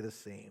let us stay the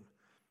same.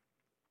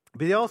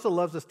 But he also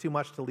loves us too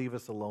much to leave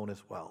us alone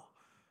as well.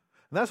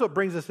 And that's what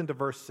brings us into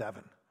verse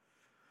 7.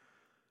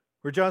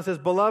 Where John says,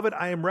 beloved,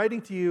 I am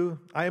writing to you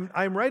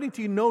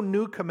no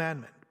new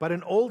commandment, but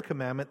an old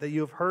commandment that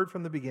you have heard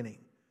from the beginning.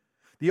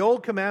 The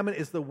old commandment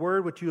is the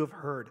word which you have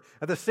heard.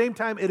 At the same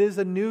time, it is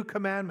a new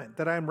commandment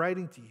that I am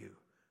writing to you,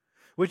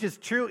 which is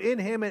true in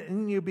him and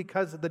in you,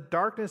 because the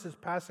darkness is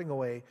passing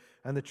away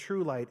and the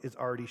true light is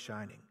already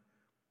shining.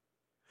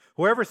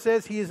 Whoever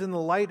says he is in the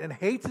light and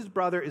hates his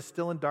brother is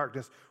still in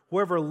darkness.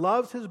 Whoever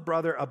loves his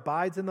brother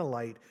abides in the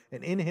light,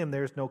 and in him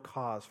there is no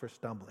cause for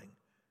stumbling.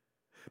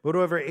 But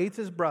whoever hates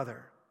his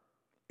brother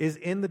is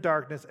in the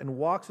darkness and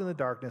walks in the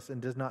darkness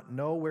and does not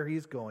know where he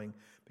is going,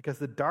 because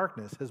the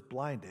darkness has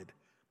blinded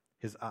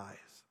his eyes.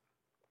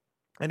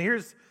 And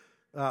here's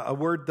a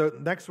word, the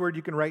next word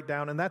you can write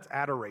down, and that's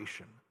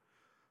adoration.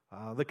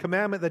 The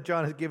commandment that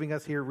John is giving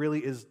us here really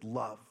is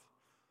love.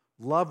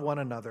 Love one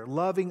another,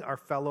 loving our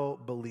fellow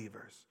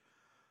believers.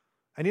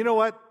 And you know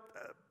what?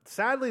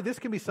 Sadly, this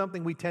can be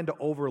something we tend to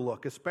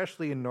overlook,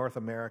 especially in North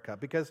America,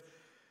 because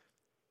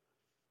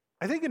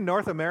I think in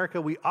North America,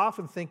 we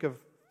often think of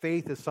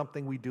faith as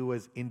something we do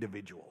as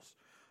individuals.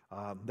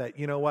 That,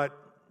 you know what,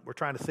 we're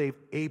trying to save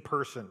a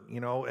person,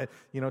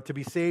 to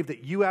be saved,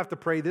 that you have to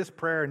pray this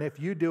prayer, and if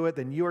you do it,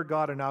 then you or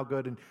God are now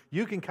good, and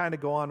you can kind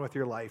of go on with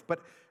your life. But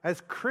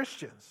as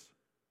Christians,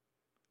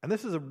 and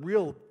this is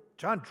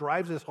John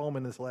drives this home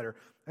in this letter,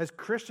 as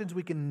Christians,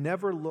 we can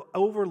never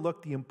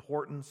overlook the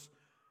importance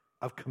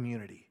of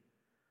community.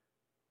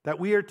 That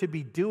we are to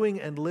be doing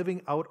and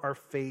living out our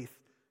faith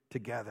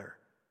together.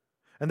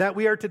 And that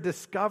we are to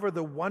discover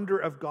the wonder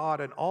of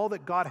God and all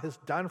that God has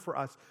done for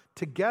us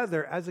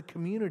together as a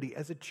community,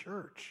 as a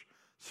church,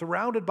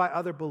 surrounded by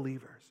other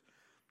believers.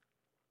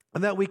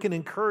 And that we can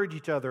encourage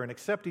each other and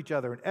accept each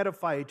other and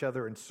edify each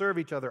other and serve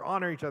each other,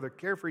 honor each other,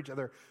 care for each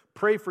other,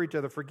 pray for each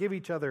other, forgive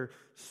each other,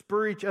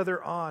 spur each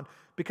other on.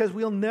 Because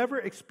we'll never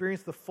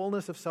experience the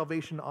fullness of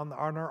salvation on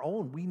our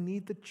own. We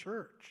need the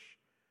church.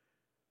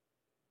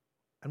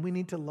 And we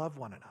need to love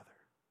one another.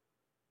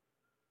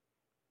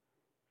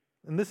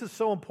 And this is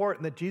so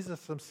important that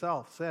Jesus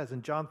himself says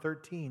in John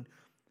 13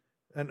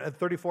 and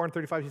 34 and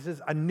 35, he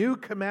says, a new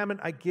commandment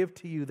I give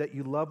to you, that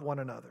you love one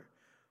another.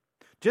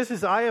 Just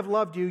as I have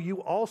loved you,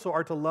 you also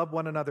are to love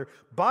one another.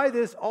 By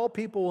this, all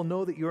people will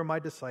know that you are my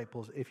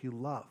disciples if you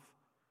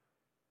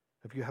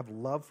have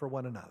love for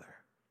one another.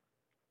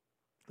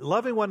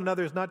 Loving one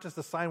another is not just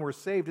a sign we're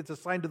saved, it's a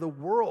sign to the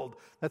world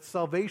that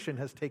salvation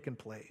has taken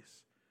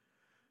place.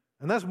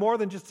 And that's more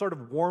than just sort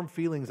of warm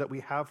feelings that we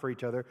have for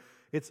each other.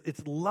 It's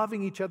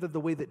loving each other the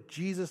way that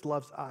Jesus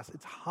loves us.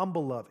 It's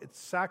humble love. It's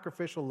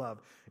sacrificial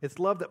love. It's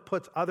love that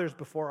puts others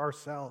before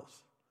ourselves.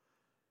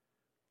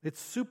 It's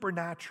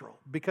supernatural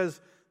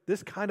because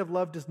this kind of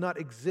love does not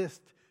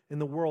exist in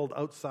the world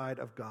outside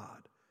of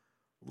God.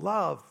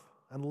 Love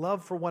and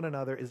love for one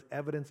another is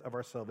evidence of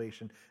our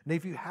salvation. And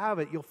if you have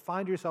it, you'll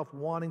find yourself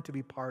wanting to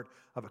be part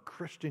of a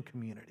Christian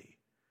community.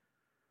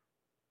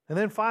 And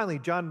then finally,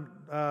 John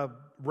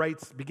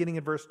writes, beginning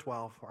in verse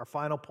 12, our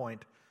final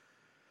point.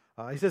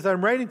 He says,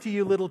 I'm writing to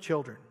you, little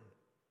children,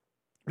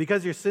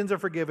 because your sins are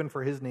forgiven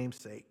for his name's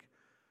sake.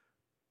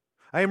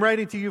 I am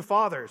writing to you,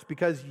 fathers,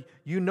 because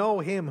you know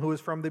him who is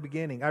from the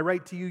beginning. I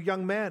write to you,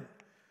 young men,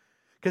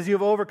 because you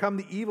have overcome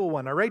the evil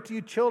one. I write to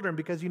you, children,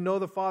 because you know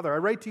the Father. I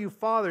write to you,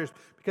 fathers,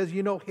 because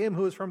you know him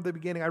who is from the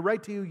beginning. I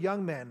write to you,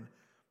 young men,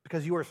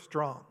 because you are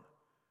strong,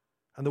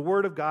 and the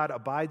word of God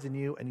abides in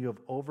you, and you have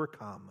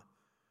overcome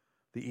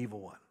the evil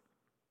one.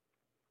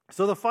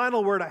 So the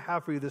final word I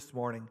have for you this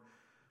morning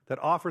that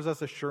offers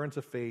us assurance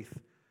of faith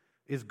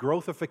is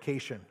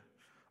growthification,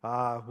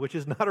 which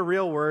is not a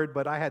real word,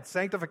 but I had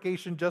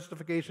sanctification,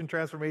 justification,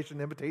 transformation,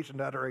 invitation,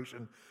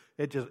 adoration.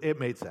 It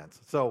made sense.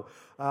 So,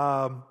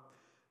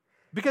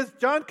 because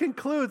John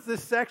concludes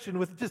this section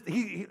with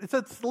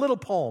it's a little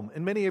poem.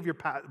 In many of your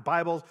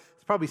Bibles,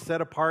 it's probably set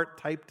apart,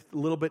 typed a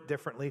little bit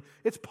differently.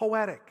 It's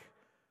poetic.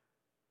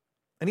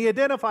 And he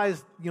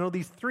identifies,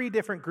 these three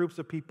different groups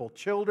of people: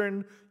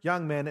 children,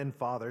 young men, and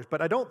fathers.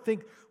 But I don't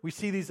think we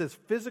see these as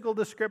physical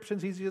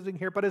descriptions he's using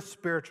here, but as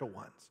spiritual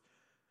ones.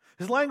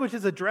 His language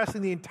is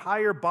addressing the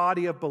entire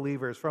body of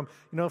believers, from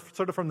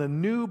the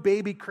new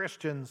baby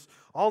Christians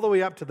all the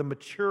way up to the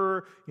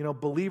mature,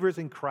 believers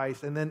in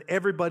Christ, and then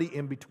everybody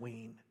in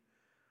between.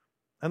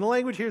 And the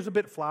language here is a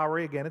bit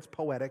flowery. Again, it's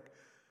poetic.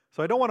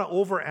 So I don't want to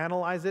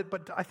overanalyze it,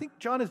 but I think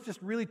John is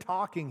just really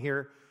talking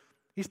here.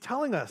 He's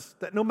telling us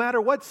that no matter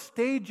what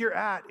stage you're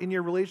at in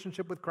your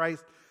relationship with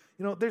Christ,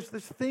 there's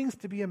things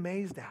to be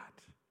amazed at.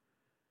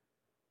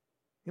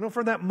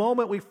 From that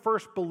moment we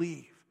first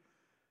believe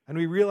and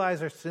we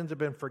realize our sins have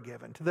been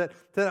forgiven, to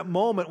that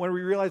moment when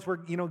we realize we're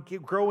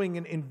growing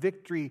in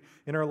victory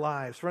in our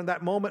lives, from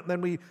that moment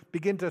then we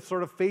begin to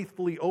sort of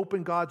faithfully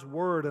open God's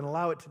word and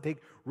allow it to take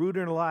root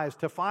in our lives,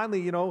 to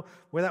finally,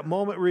 where that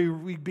moment where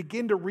we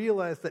begin to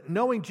realize that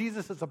knowing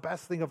Jesus is the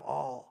best thing of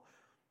all.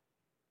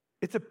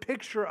 It's a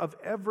picture of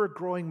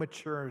ever-growing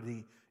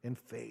maturity in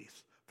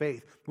faith,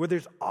 where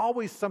there's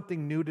always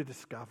something new to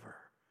discover.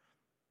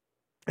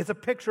 It's a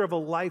picture of a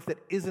life that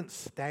isn't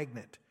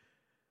stagnant,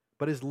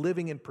 but is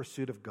living in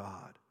pursuit of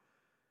God.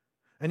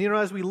 And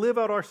as we live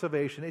out our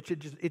salvation, it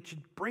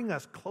should bring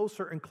us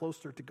closer and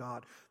closer to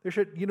God. There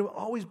should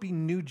always be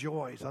new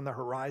joys on the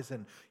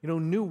horizon,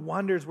 new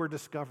wonders we're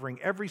discovering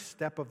every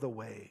step of the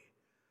way.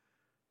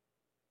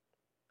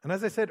 And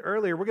as I said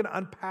earlier, we're going to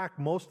unpack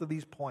most of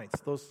these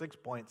points, those 6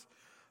 points,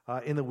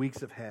 in the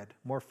weeks ahead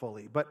more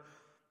fully. But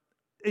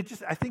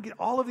I think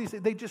all of these,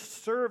 they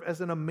just serve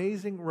as an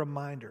amazing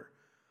reminder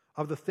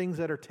of the things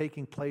that are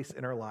taking place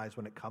in our lives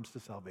when it comes to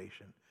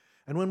salvation.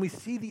 And when we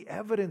see the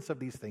evidence of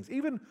these things,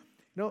 even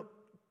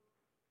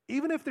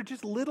if they're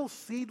just little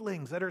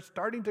seedlings that are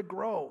starting to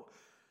grow,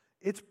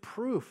 it's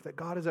proof that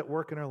God is at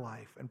work in our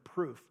life and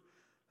proof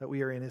that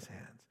we are in his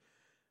hands.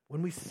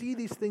 When we see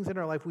these things in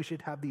our life, we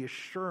should have the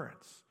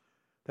assurance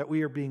that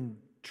we are being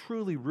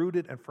truly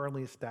rooted and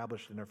firmly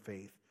established in our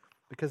faith,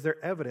 because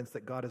they're evidence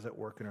that God is at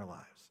work in our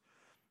lives.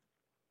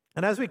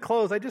 And as we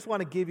close, I just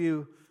want to give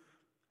you,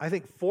 I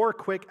think, 4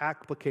 quick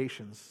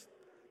applications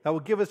that will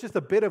give us just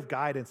a bit of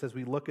guidance as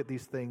we look at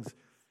these things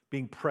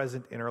being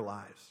present in our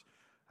lives.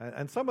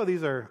 And some of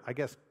these are, I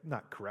guess,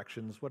 not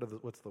corrections.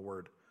 What's the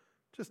word?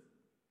 Just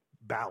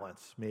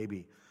balance,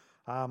 maybe.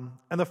 And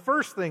the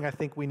first thing I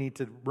think we need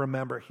to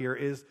remember here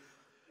is,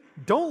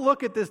 don't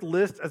look at this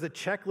list as a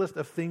checklist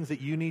of things that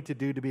you need to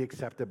do to be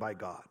accepted by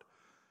God.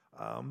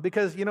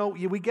 Because,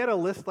 we get a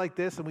list like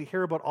this and we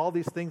hear about all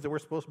these things that we're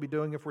supposed to be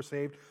doing if we're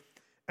saved.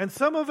 And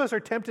some of us are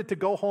tempted to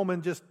go home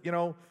and just,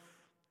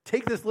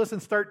 take this list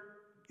and start,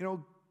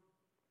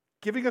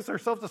 giving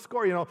ourselves a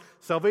score.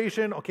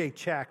 Salvation, okay,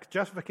 check.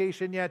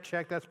 Justification, yeah,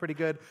 check. That's pretty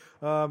good.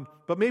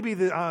 But maybe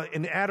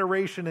in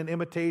adoration and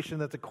imitation,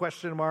 that's a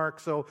question mark.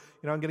 So,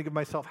 I'm going to give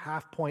myself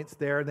half points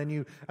there. And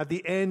then at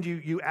the end,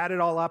 you add it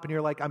all up and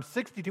you're like, I'm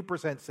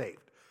 62%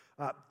 saved.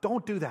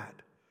 Don't do that.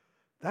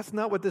 That's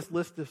not what this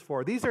list is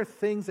for. These are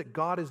things that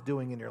God is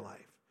doing in your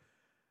life.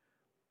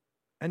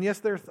 And yes,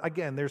 there's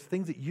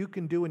things that you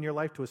can do in your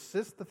life to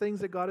assist the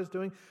things that God is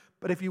doing.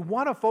 But if you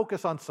want to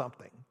focus on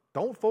something,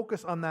 don't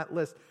focus on that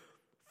list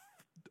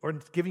or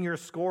giving your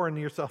score and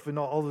yourself and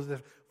all those.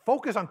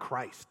 Focus on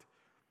Christ.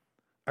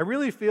 I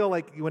really feel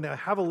like when I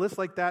have a list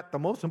like that, the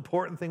most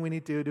important thing we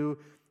need to do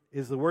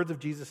is the words of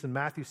Jesus in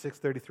Matthew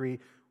 6:33, where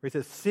he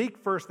says, "Seek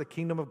first the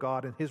kingdom of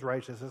God and his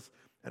righteousness,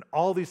 and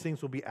all these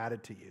things will be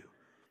added to you."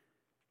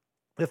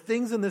 The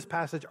things in this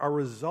passage are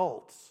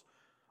results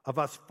of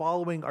us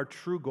following our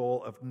true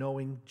goal of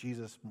knowing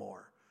Jesus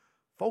more.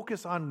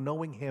 Focus on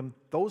knowing him.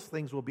 Those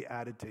things will be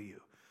added to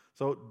you.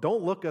 So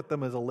don't look at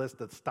them as a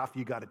list of stuff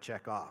you got to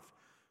check off.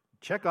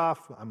 Check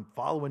off, I'm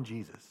following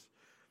Jesus.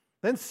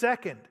 Then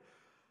second,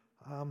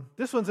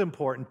 this one's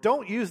important.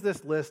 Don't use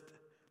this list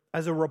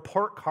as a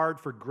report card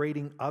for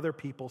grading other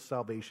people's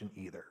salvation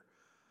either.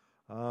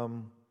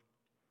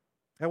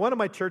 At one of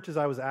my churches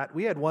I was at,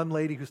 we had one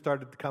lady who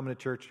started to come into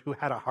church who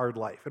had a hard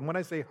life. And when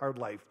I say hard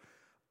life,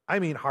 I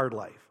mean hard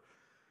life.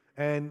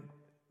 And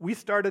we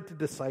started to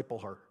disciple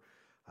her.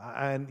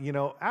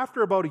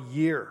 After about a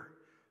year,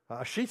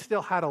 she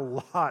still had a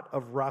lot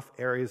of rough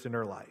areas in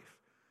her life.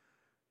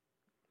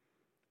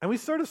 And we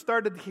sort of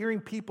started hearing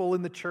people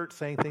in the church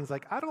saying things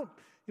like, I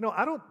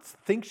don't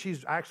think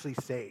she's actually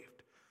saved.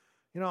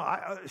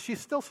 She's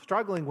still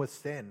struggling with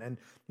sin, and,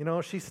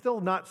 she's still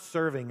not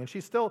serving, and she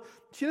just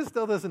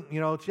still doesn't,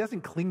 she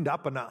hasn't cleaned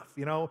up enough,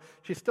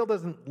 she still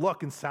doesn't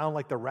look and sound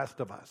like the rest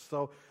of us.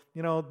 So,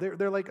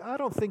 they're like, I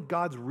don't think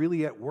God's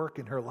really at work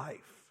in her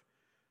life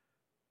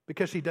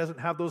because she doesn't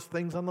have those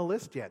things on the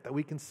list yet that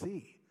we can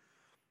see.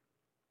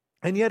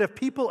 And yet, if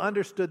people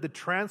understood the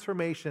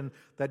transformation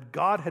that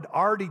God had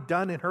already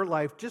done in her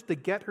life just to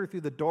get her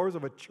through the doors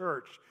of a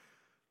church,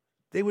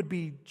 they would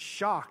be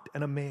shocked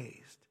and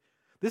amazed.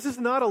 This is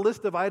not a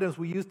list of items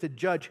we use to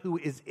judge who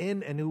is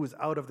in and who is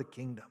out of the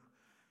kingdom.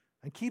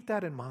 And keep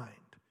that in mind.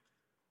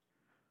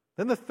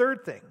 Then the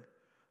third thing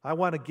I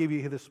want to give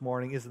you this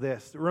morning is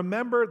this.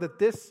 Remember that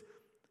this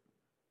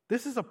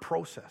is a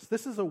process.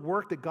 This is a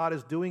work that God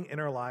is doing in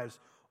our lives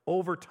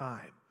over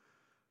time.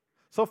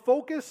 So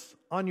focus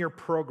on your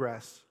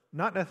progress,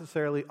 not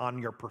necessarily on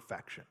your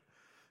perfection.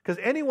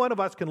 Because any one of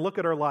us can look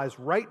at our lives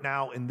right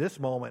now in this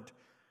moment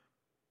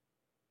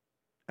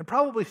and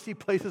probably see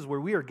places where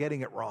we are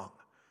getting it wrong.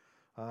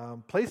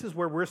 Places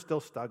where we're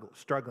still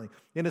struggling.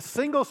 In a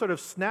single sort of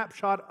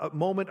snapshot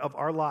moment of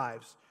our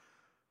lives,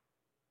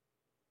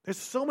 there's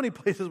so many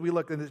places we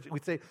look and we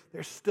say,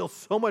 there's still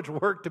so much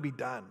work to be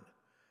done.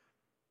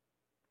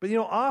 But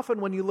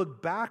often when you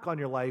look back on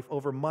your life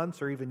over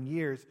months or even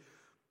years,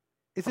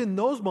 it's in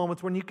those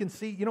moments when you can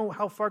see,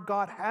 how far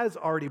God has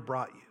already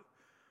brought you.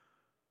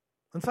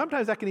 And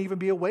sometimes that can even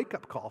be a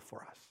wake-up call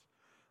for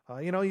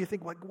us. You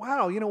think like,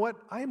 wow, you know what?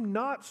 I'm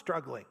not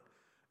struggling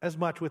as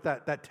much with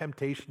that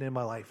temptation in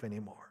my life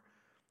anymore.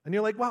 And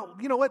you're like, well,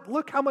 you know what?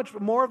 Look how much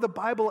more of the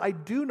Bible I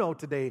do know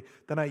today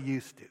than I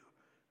used to.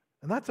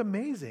 And that's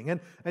amazing.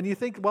 And you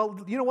think, well,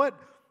 you know what?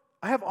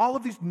 I have all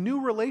of these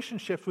new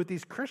relationships with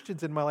these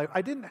Christians in my life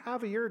I didn't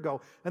have a year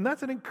ago. And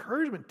that's an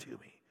encouragement to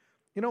me.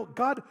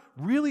 God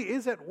really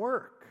is at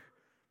work.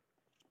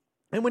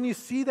 And when you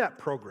see that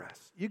progress,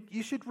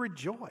 you should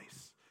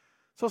rejoice.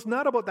 So it's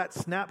not about that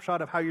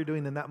snapshot of how you're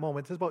doing in that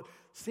moment. It's about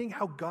seeing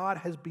how God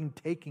has been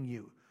taking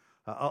you,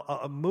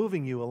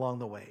 moving you along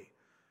the way.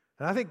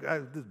 And I think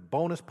this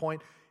bonus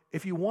point,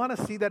 if you want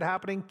to see that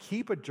happening,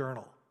 keep a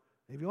journal.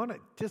 If you want to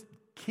just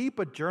keep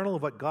a journal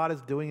of what God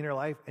is doing in your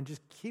life and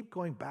just keep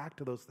going back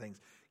to those things,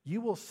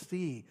 you will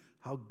see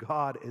how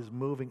God is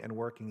moving and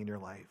working in your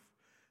life.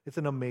 It's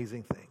an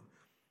amazing thing.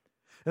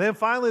 And then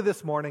finally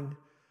this morning,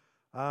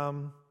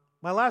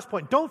 my last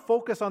point, don't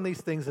focus on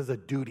these things as a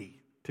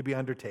duty to be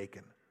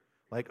undertaken.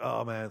 Like,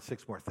 oh man,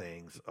 6 more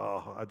things.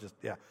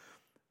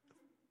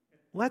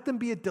 Let them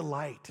be a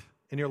delight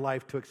in your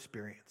life to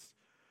experience.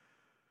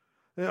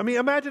 I mean,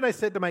 imagine I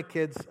said to my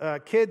kids,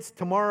 kids,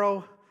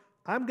 tomorrow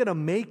I'm going to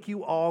make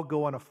you all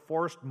go on a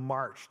forced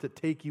march to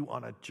take you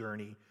on a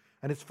journey,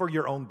 and it's for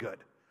your own good.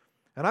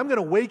 And I'm going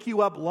to wake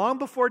you up long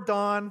before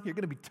dawn. You're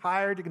going to be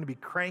tired. You're going to be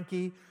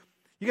cranky.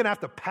 You're going to have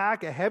to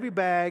pack a heavy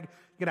bag.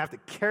 You're going to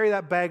have to carry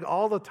that bag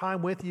all the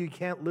time with you. You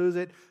can't lose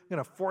it. I'm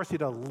going to force you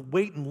to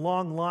wait in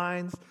long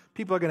lines.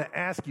 People are going to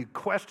ask you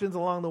questions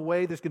along the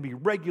way. There's going to be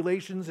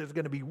regulations. There's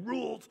going to be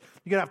rules.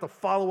 You're going to have to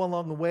follow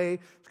along the way.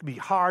 It's going to be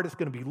hard. It's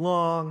going to be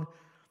long.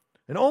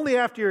 And only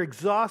after you're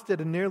exhausted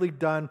and nearly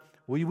done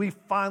will we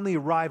finally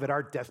arrive at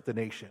our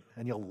destination,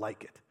 and you'll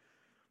like it.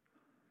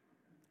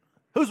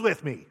 Who's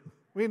with me?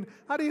 I mean,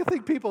 how do you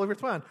think people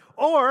respond?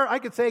 Or I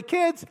could say,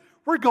 kids,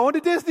 we're going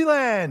to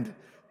Disneyland,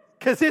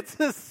 because it's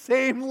the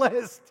same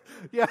list.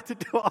 You have to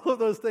do all of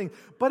those things.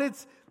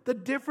 But the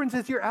difference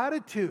is your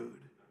attitude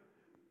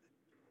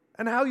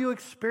and how you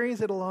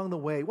experience it along the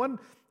way. One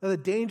of the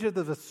dangers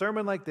of a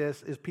sermon like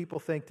this is people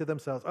think to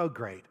themselves, oh,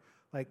 great,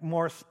 like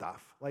more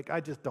stuff. Like, I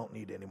just don't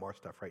need any more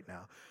stuff right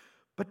now.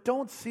 But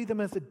don't see them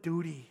as a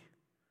duty.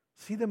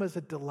 See them as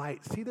a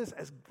delight. See this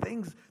as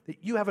things that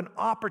you have an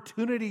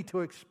opportunity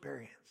to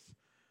experience.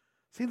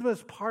 See them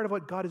as part of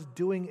what God is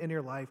doing in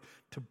your life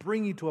to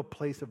bring you to a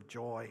place of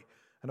joy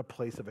and a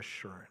place of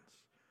assurance.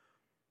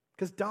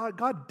 Because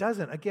God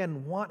doesn't,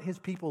 again, want his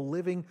people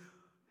living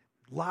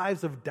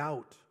lives of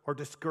doubt or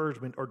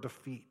discouragement or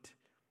defeat.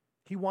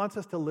 He wants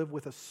us to live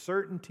with a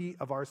certainty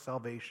of our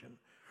salvation,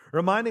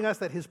 reminding us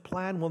that his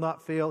plan will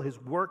not fail, his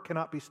work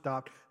cannot be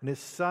stopped, and his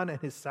son and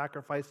his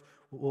sacrifice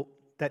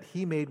that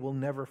he made will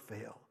never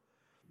fail.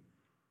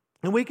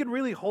 And we can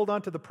really hold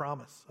on to the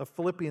promise of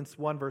Philippians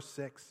 1 verse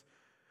 6,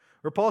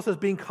 Where Paul says,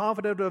 being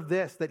confident of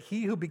this, that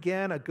he who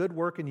began a good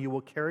work in you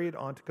will carry it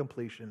on to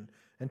completion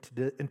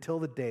until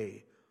the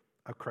day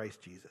of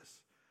Christ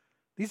Jesus.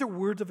 These are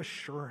words of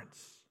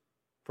assurance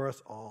for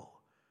us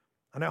all.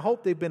 And I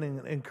hope they've been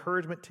an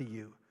encouragement to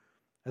you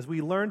as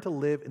we learn to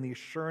live in the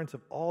assurance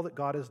of all that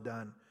God has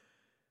done,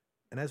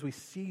 and as we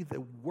see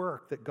the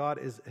work that God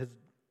has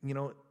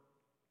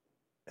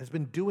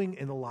been doing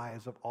in the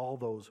lives of all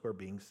those who are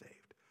being saved.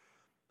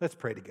 Let's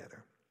pray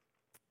together.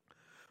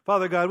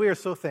 Father God, we are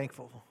so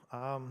thankful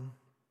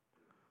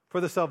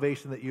for the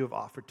salvation that you have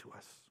offered to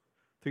us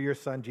through your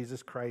Son,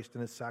 Jesus Christ,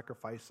 and his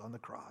sacrifice on the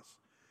cross.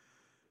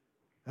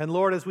 And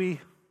Lord, as we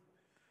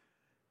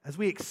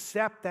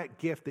accept that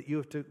gift that you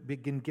have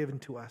been given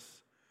to us,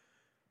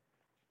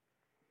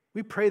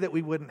 we pray that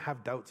we wouldn't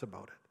have doubts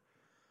about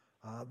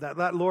it.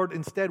 That, Lord,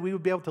 instead we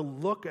would be able to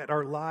look at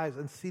our lives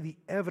and see the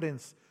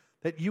evidence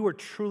that you are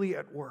truly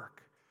at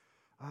work,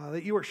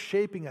 that you are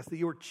shaping us, that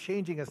you are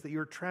changing us, that you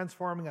are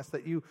transforming us,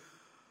 that you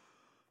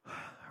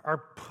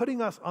are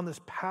putting us on this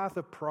path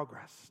of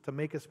progress to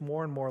make us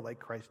more and more like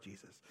Christ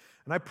Jesus.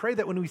 And I pray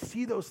that when we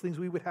see those things,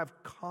 we would have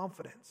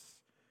confidence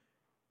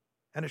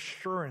and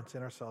assurance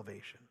in our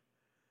salvation.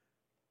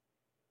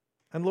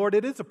 And Lord,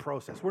 it is a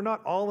process. We're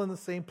not all in the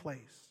same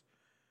place.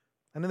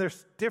 And then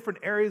there's different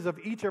areas of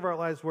each of our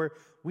lives where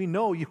we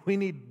know we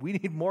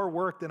need more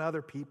work than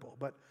other people.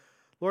 But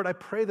Lord, I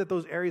pray that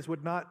those areas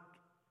would not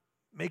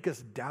make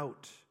us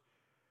doubt,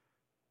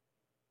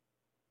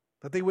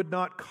 that they would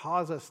not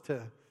cause us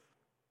to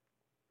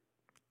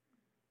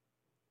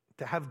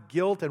have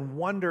guilt and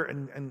wonder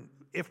and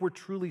if we're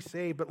truly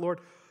saved. But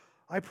Lord,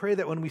 I pray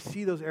that when we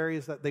see those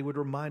areas, that they would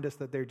remind us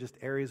that they're just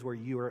areas where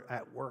you are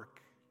at work.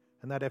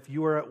 And that if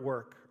you are at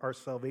work, our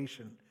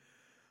salvation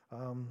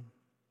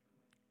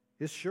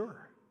is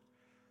sure.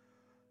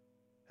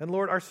 And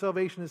Lord, our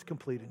salvation is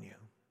complete in you.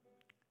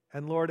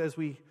 And Lord, as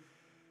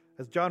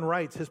John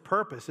writes, his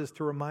purpose is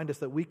to remind us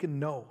that we can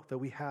know that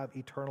we have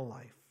eternal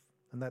life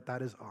and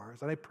that is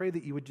ours. And I pray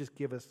that you would just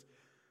give us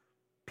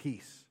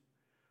peace.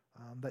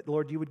 That,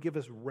 Lord, you would give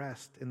us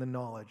rest in the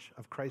knowledge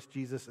of Christ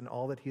Jesus and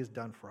all that he has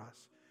done for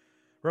us.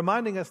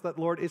 Reminding us that,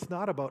 Lord, it's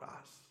not about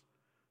us.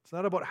 It's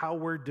not about how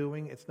we're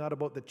doing. It's not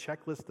about the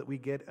checklist that we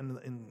get and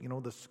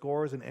the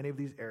scores in any of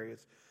these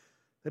areas.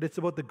 That it's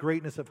about the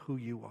greatness of who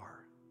you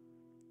are.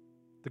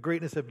 The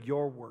greatness of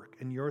your work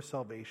and your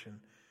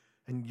salvation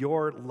and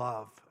your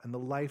love and the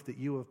life that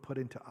you have put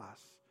into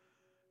us.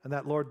 And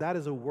that, Lord, that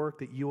is a work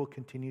that you will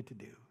continue to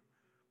do.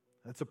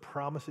 That's a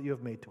promise that you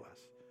have made to us.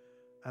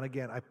 And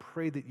again, I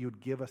pray that you would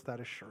give us that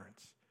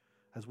assurance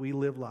as we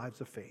live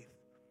lives of faith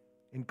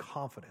in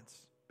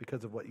confidence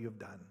because of what you have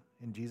done.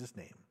 In Jesus'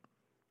 name,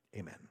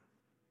 amen.